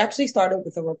 It actually started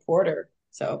with a reporter.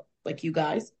 So like you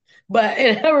guys, but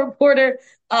a reporter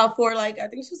for like, I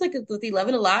think she was like with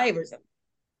 11 Alive or something.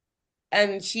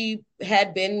 And she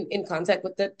had been in contact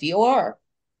with the DOR.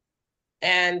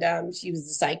 And she was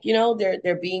just like,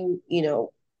 they're being,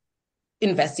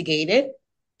 investigated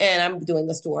and I'm doing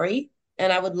a story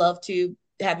and I would love to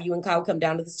have you and Kyle come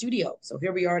down to the studio. So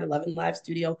here we are at 11 Live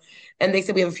Studio. And they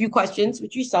said, we have a few questions,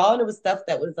 which you saw. And it was stuff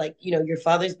that was like, your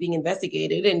father's being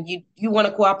investigated and you want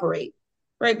to cooperate,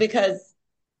 right? Because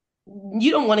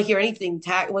you don't want to hear anything.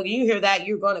 When you hear that,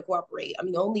 you're going to cooperate. I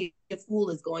mean, only a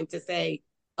fool is going to say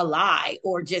a lie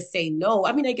or just say no.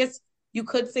 I mean, I guess you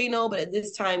could say no, but at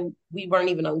this time, we weren't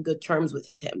even on good terms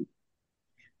with him.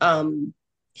 Um,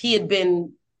 he had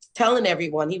been telling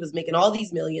everyone he was making all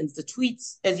these millions. The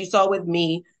tweets, as you saw with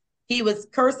me, he was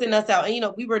cursing us out. And,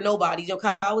 we were nobodies.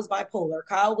 Kyle was bipolar.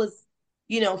 Kyle was,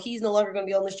 he's no longer going to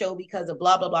be on the show because of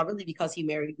blah, blah, blah, really because he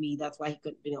married me. That's why he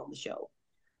couldn't be on the show.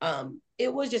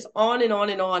 It was just on and on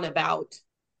and on about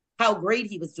how great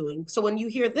he was doing. So when you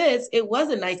hear this, it was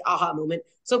a nice aha moment.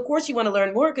 So of course you want to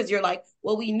learn more because you're like,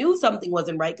 well, we knew something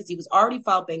wasn't right because he was already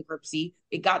filed bankruptcy.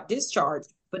 It got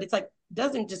discharged, but it's like,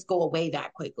 doesn't just go away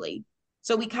that quickly.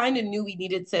 So we kind of knew we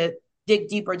needed to dig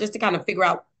deeper just to kind of figure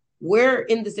out where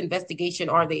in this investigation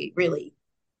are they really?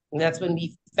 And that's when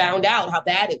we found out how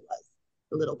bad it was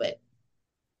a little bit.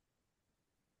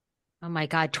 Oh my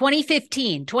God,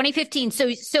 2015.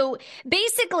 So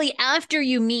basically after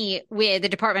you meet with the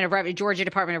Department of Revenue, Georgia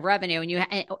Department of Revenue,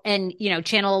 and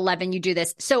Channel 11, you do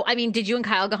this. So, I mean, did you and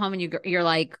Kyle go home and you're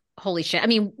like, holy shit. I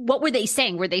mean, what were they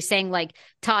saying? Were they saying like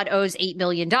Todd owes $8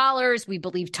 million? We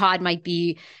believe Todd might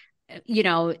be,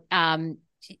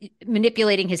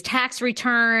 manipulating his tax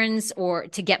returns or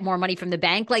to get more money from the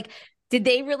bank. Like, Did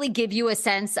they really give you a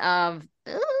sense of,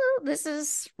 oh, this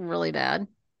is really bad?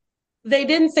 They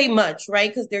didn't say much, right?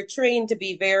 Because they're trained to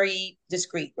be very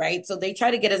discreet, right? So they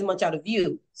try to get as much out of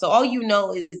you. So all you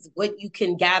know is what you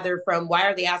can gather from why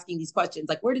are they asking these questions?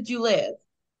 Like, where did you live?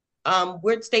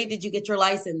 What state did you get your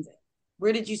license in?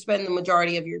 Where did you spend the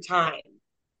majority of your time?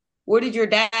 Where did your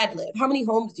dad live? How many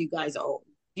homes do you guys own?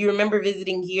 Do you remember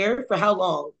visiting here? For how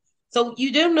long? So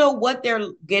you don't know what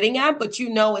they're getting at, but you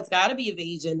know it's got to be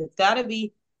evasion. It's got to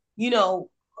be, you know,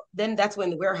 then that's when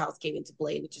the warehouse came into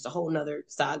play, which is a whole nother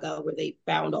saga where they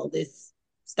found all this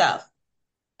stuff,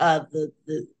 the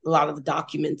a lot of the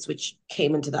documents which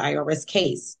came into the IRS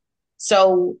case.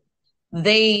 So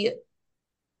they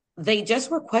they just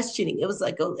were questioning. It was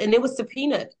like, and it was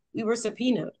subpoenaed. We were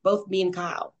subpoenaed, both me and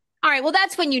Kyle. All right. Well,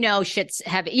 that's when you know shit's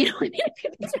heavy. You know, what I mean? If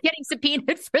you're getting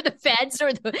subpoenaed for the feds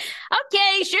or the,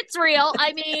 okay, shit's real.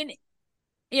 I mean,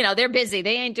 you know, they're busy.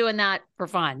 They ain't doing that for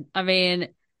fun. I mean,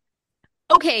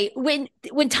 okay, when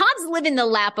Todd's living the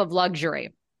lap of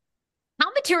luxury,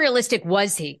 how materialistic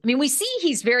was he? I mean, we see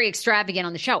he's very extravagant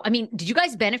on the show. I mean, did you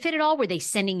guys benefit at all? Were they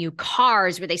sending you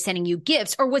cars? Were they sending you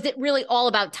gifts? Or was it really all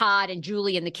about Todd and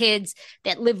Julie and the kids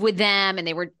that live with them? And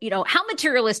they were, you know, how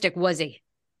materialistic was he?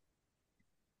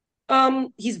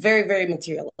 He's very, very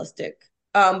materialistic.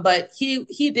 But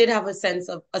he did have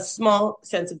a small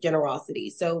sense of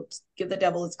generosity. So give the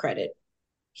devil his credit.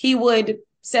 He would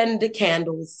send the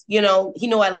candles. You know, he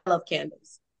know I love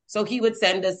candles. So he would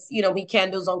send us, you know, me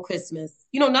candles on Christmas.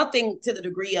 You know, nothing to the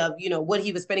degree of, you know, what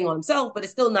he was spending on himself, but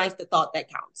it's still nice the thought that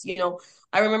counts. You know,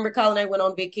 I remember Kyle and I went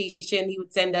on vacation. He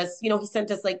would send us, you know, he sent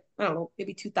us like, I don't know,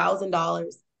 maybe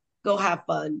 $2,000. Go have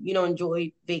fun, you know,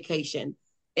 enjoy vacation.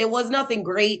 It was nothing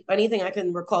great, anything I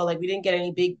can recall. Like we didn't get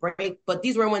any big break, but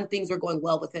these were when things were going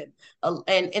well with him,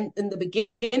 and in the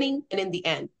beginning and in the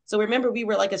end. So remember, we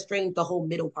were like estranged the whole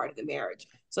middle part of the marriage.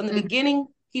 So in the beginning,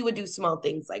 he would do small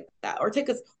things like that, or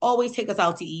always take us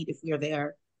out to eat if we are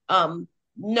there.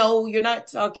 No, you're not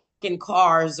talking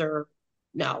cars or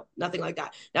no, nothing like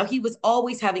that. Now he was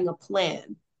always having a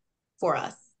plan for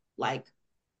us, like,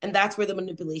 and that's where the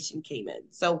manipulation came in.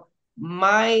 So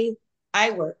my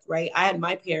I worked, right? I had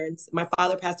my parents. My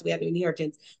father passed away out of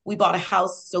inheritance. We bought a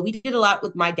house. So we did a lot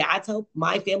with my dad's help,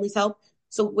 my family's help.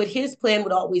 So what his plan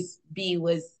would always be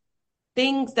was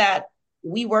things that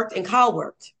we worked and Kyle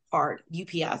worked hard,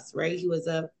 UPS, right? He was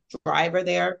a driver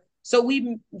there. So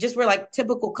we just were like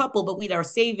typical couple, but we had our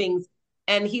savings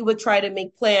and he would try to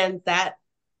make plans that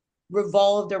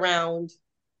revolved around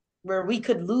where we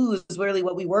could lose really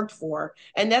what we worked for.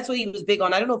 And that's what he was big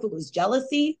on. I don't know if it was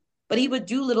jealousy, but he would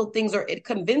do little things or it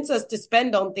convince us to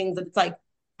spend on things that it's like,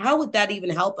 how would that even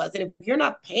help us? And if you're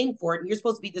not paying for it and you're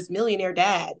supposed to be this millionaire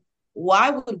dad, why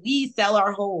would we sell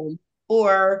our home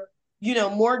or, you know,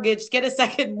 mortgage, get a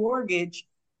second mortgage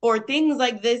or things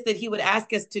like this that he would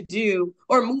ask us to do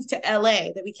or move to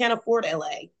LA that we can't afford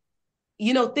LA?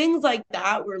 You know, things like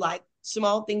that were like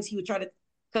small things he would try to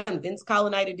convince Kyle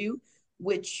and I to do,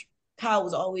 which Kyle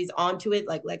was always onto it.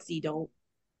 Like, Lexi, don't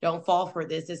fall for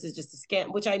this. This is just a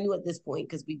scam, which I knew at this point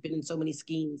because we've been in so many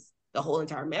schemes the whole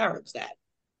entire marriage that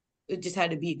it just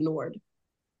had to be ignored.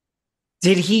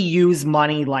 Did he use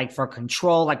money like for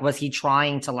control? Like, was he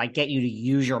trying to like get you to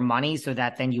use your money so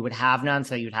that then you would have none?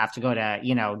 So you'd have to go to,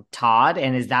 you know, Todd.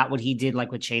 And is that what he did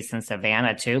like with Chase and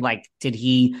Savannah too? Like, did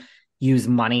he use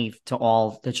money to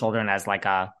all the children as like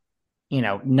a, you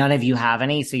know, none of you have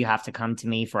any, so you have to come to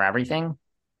me for everything?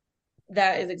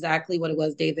 That is exactly what it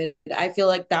was, David. I feel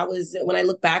like that was when I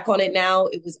look back on it now,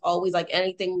 it was always like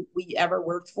anything we ever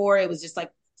worked for, it was just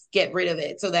like get rid of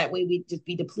it. So that way we'd just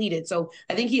be depleted. So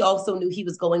I think he also knew he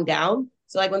was going down.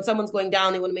 So like when someone's going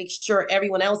down, they want to make sure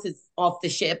everyone else is off the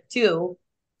ship too.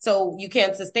 So you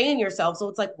can't sustain yourself. So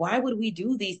it's like, why would we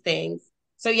do these things?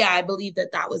 So yeah, I believe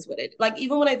that that was what it, like,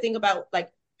 even when I think about like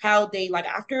how they, like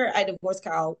after I divorced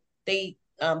Kyle, they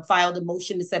filed a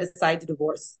motion to set aside the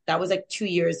divorce. That was like 2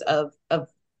 years of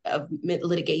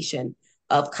litigation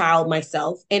of Kyle,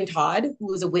 myself, and Todd, who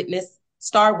was a witness,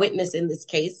 star witness in this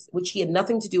case, which he had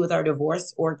nothing to do with our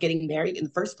divorce or getting married in the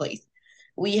first place.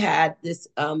 We had this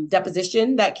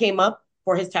deposition that came up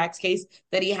for his tax case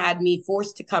that he had me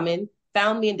forced to come in,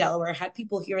 found me in Delaware, had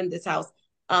people here in this house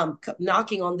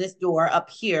knocking on this door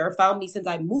up here, found me since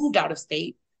I moved out of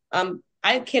state.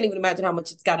 I can't even imagine how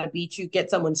much it's got to be to get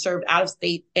someone served out of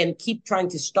state and keep trying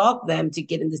to stalk them to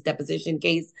get in this deposition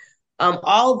case.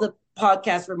 All the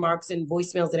podcast remarks and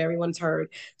voicemails that everyone's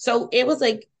heard. So it was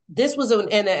like, this was an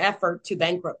effort to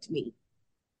bankrupt me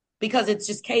because it's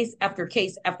just case after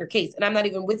case after case. And I'm not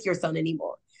even with your son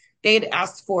anymore. They had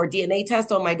asked for a DNA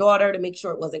test on my daughter to make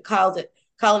sure it wasn't Kyle's.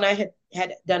 Kyle and I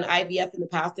had done IVF in the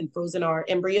past and frozen our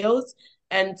embryos.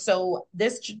 And so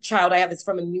this child I have is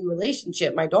from a new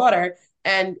relationship, my daughter.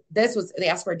 And they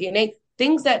asked for DNA,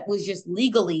 things that was just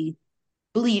legally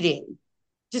bleeding,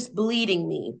 just bleeding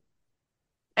me.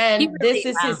 And Wow.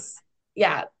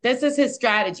 this is his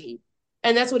strategy.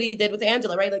 And that's what he did with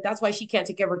Angela, right? Like, that's why she can't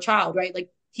take care of her child, right? Like,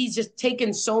 he's just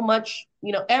taken so much,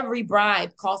 every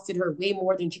bribe costed her way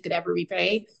more than she could ever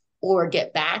repay or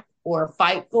get back or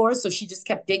fight for. So she just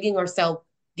kept digging herself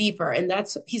deeper. And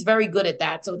he's very good at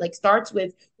that. So, like, starts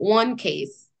with one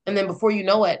case. And then before you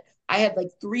know it, I had like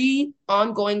 3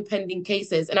 ongoing pending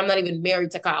cases. And I'm not even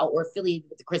married to Kyle or affiliated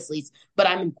with the Chrisleys, but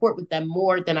I'm in court with them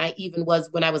more than I even was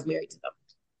when I was married to them.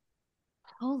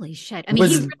 Holy shit. I mean,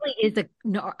 he really is a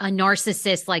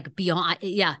narcissist, like beyond.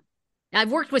 Yeah.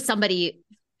 I've worked with somebody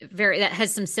that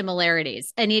has some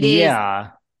similarities, and it is. Yeah.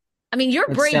 I mean, you're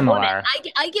a It's brave similar. woman.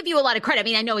 I give you a lot of credit. I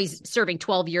mean, I know he's serving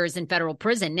 12 years in federal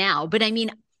prison now, but I mean,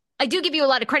 I do give you a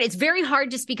lot of credit. It's very hard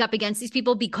to speak up against these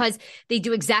people because they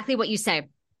do exactly what you say.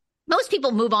 Most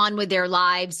people move on with their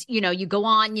lives. You go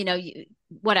on,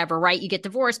 whatever, right? You get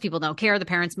divorced. People don't care. The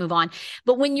parents move on.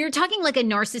 But when you're talking like a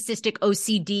narcissistic,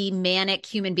 OCD, manic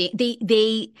human being,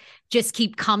 they just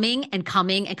keep coming and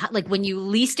coming. And like when you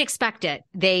least expect it,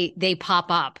 they pop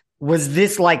up. Was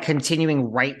this like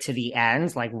continuing right to the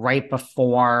end? Like right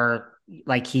before,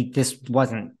 like this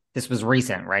was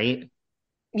recent, right?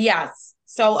 Yes.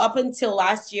 So up until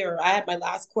last year, I had my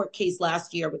last court case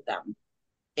last year with them.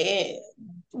 And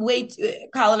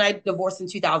Kyle and I divorced in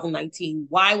 2019.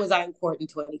 Why was I in court in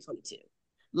 2022?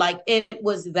 Like, it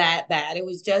was that bad. It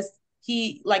was just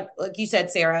he, like you said,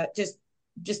 Sarah, just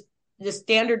the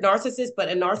standard narcissist, but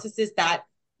a narcissist that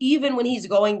even when he's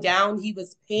going down, he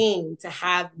was paying to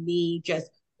have me just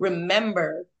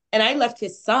remember. And I left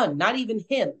his son, not even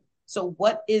him. So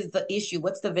what is the issue?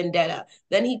 What's the vendetta?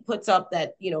 Then he puts up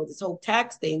that, this whole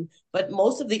tax thing, but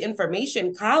most of the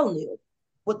information Kyle knew.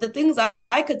 What the things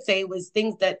I could say was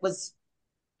things that was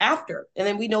after. And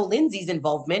then we know Lindsay's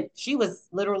involvement. She was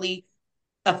literally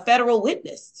a federal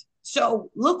witness. So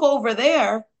look over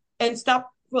there and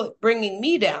stop bringing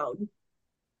me down.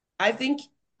 I think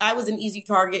I was an easy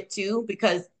target too,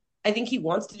 because I think he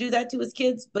wants to do that to his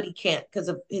kids, but he can't because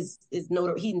of his he's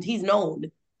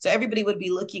known. So everybody would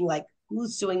be looking like,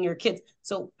 who's suing your kids?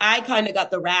 So I kind of got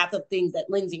the wrath of things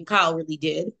that Lindsay and Kyle really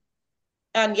did.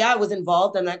 And yeah, I was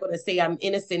involved. I'm not going to say I'm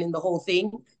innocent in the whole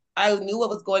thing. I knew what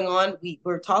was going on. We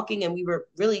were talking and we were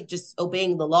really just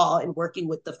obeying the law and working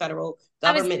with the federal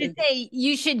government. I was going to say,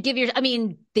 you should I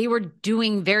mean, they were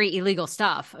doing very illegal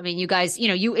stuff. I mean, you guys,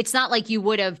 it's not like you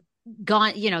would have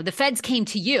gone, the feds came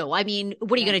to you. I mean,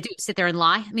 what are you going to do? Sit there and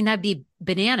lie? I mean, that'd be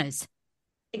bananas.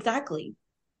 Exactly.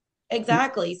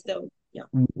 So, yeah.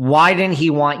 Why didn't he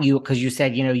want you? Because you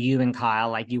said, you and Kyle,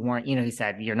 like you weren't, he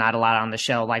said you're not allowed on the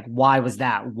show. Like, why was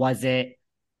that? Was it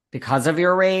because of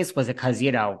your race? Was it because,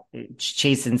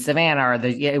 Chase and Savannah, or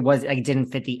it was like didn't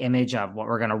fit the image of what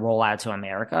we're going to roll out to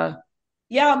America?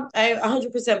 Yeah, I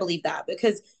 100% believe that,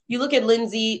 because you look at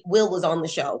Lindsay, Will was on the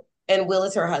show, and Will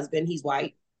is her husband. He's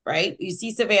white, right? You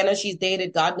see Savannah, she's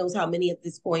dated God knows how many at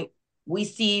this point. We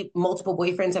see multiple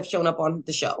boyfriends have shown up on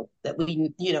the show that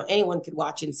anyone could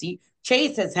watch and see.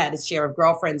 Chase has had his share of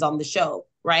girlfriends on the show,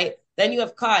 right? Then you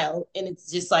have Kyle, and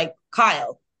it's just like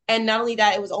Kyle. And not only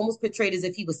that, it was almost portrayed as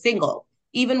if he was single.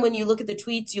 Even when you look at the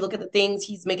tweets, you look at the things,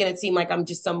 he's making it seem like I'm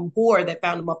just some whore that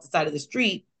found him off the side of the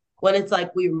street. When it's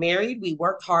like, we were married, we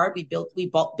worked hard, we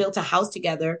built a house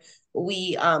together.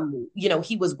 We,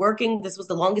 he was working. This was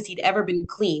the longest he'd ever been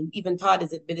clean. Even Todd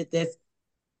has admitted this.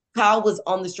 Kyle was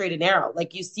on the straight and narrow.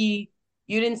 Like, you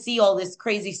didn't see all this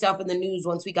crazy stuff in the news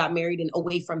once we got married and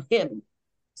away from him.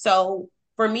 So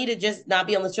for me to just not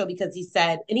be on the show because he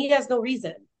said, and he has no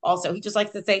reason. Also, he just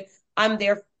likes to say, I'm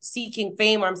there seeking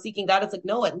fame, or I'm seeking God. It's like,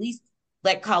 no, at least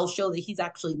let Kyle show that he's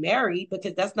actually married,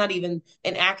 because that's not even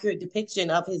an accurate depiction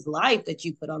of his life that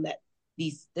you put on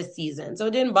this season. So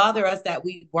it didn't bother us that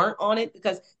we weren't on it,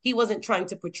 because he wasn't trying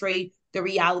to portray the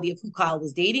reality of who Kyle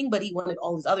was dating, but he wanted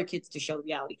all his other kids to show the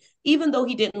reality. Even though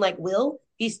he didn't like Will,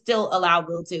 he still allowed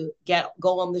Will to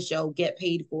go on the show, get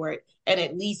paid for it, and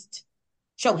at least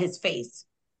show his face.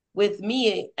 With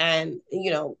me, and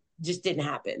just didn't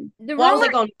happen. I was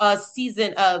like on a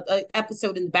season of an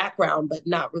episode in the background, but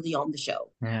not really on the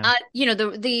show. Yeah.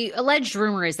 The alleged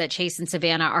rumor is that Chase and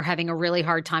Savannah are having a really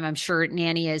hard time. I'm sure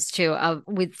Nanny is too,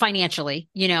 with financially,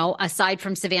 aside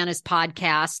from Savannah's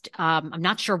podcast. I'm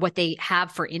not sure what they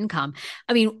have for income.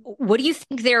 I mean, what do you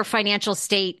think their financial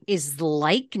state is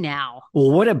like now?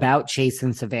 Well, what about Chase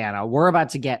and Savannah? We're about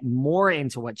to get more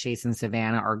into what Chase and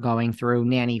Savannah are going through.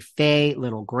 Nanny Faye,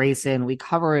 little Grayson, we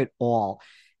cover it all.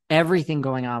 everything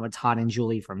going on with Todd and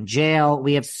Julie from jail.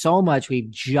 We have so much.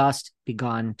 We've just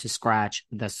begun to scratch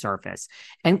the surface.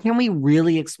 And can we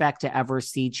really expect to ever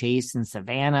see Chase and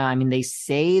Savannah? I mean, they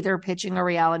say they're pitching a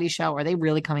reality show. Are they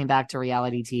really coming back to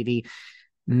reality TV?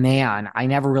 Man, I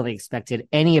never really expected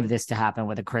any of this to happen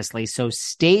with the Chrisleys. So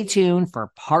stay tuned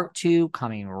for part 2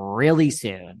 coming really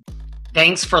soon.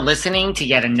 Thanks for listening to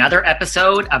yet another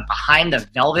episode of Behind the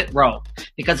Velvet Rope.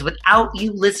 Because without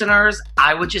you listeners,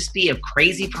 I would just be a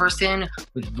crazy person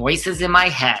with voices in my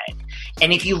head.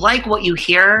 And if you like what you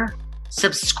hear,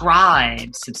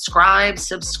 subscribe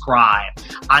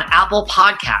on Apple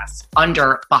Podcasts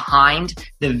under Behind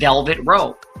the Velvet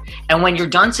Rope. And when you're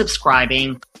done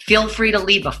subscribing, feel free to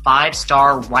leave a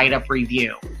 5-star write-up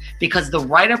review, because the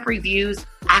write-up reviews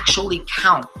actually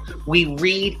count. We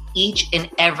read each and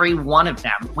every one of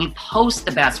them. We post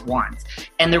the best ones,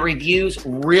 and the reviews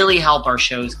really help our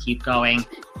shows keep going.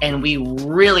 And we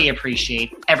really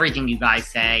appreciate everything you guys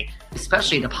say,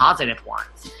 especially the positive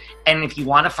ones. And if you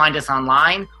want to find us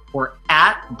online, we're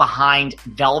at Behind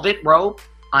Velvet Rope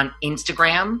on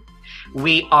Instagram.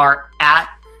 We are at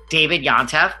David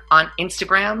Yontef on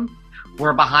Instagram.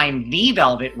 We're Behind the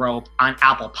Velvet Rope on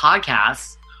Apple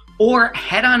Podcasts. Or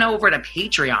head on over to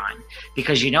Patreon,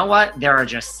 because you know what? There are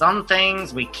just some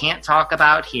things we can't talk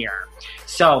about here.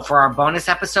 So for our bonus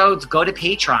episodes, go to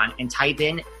Patreon and type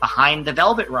in Behind the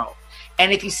Velvet Rope.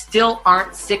 And if you still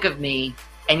aren't sick of me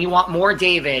and you want more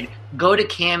David, go to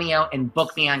Cameo and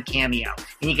book me on Cameo.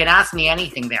 And you can ask me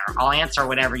anything there. I'll answer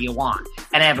whatever you want.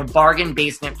 And I have a bargain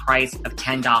basement price of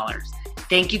 $10.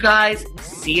 Thank you guys.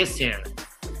 See you soon.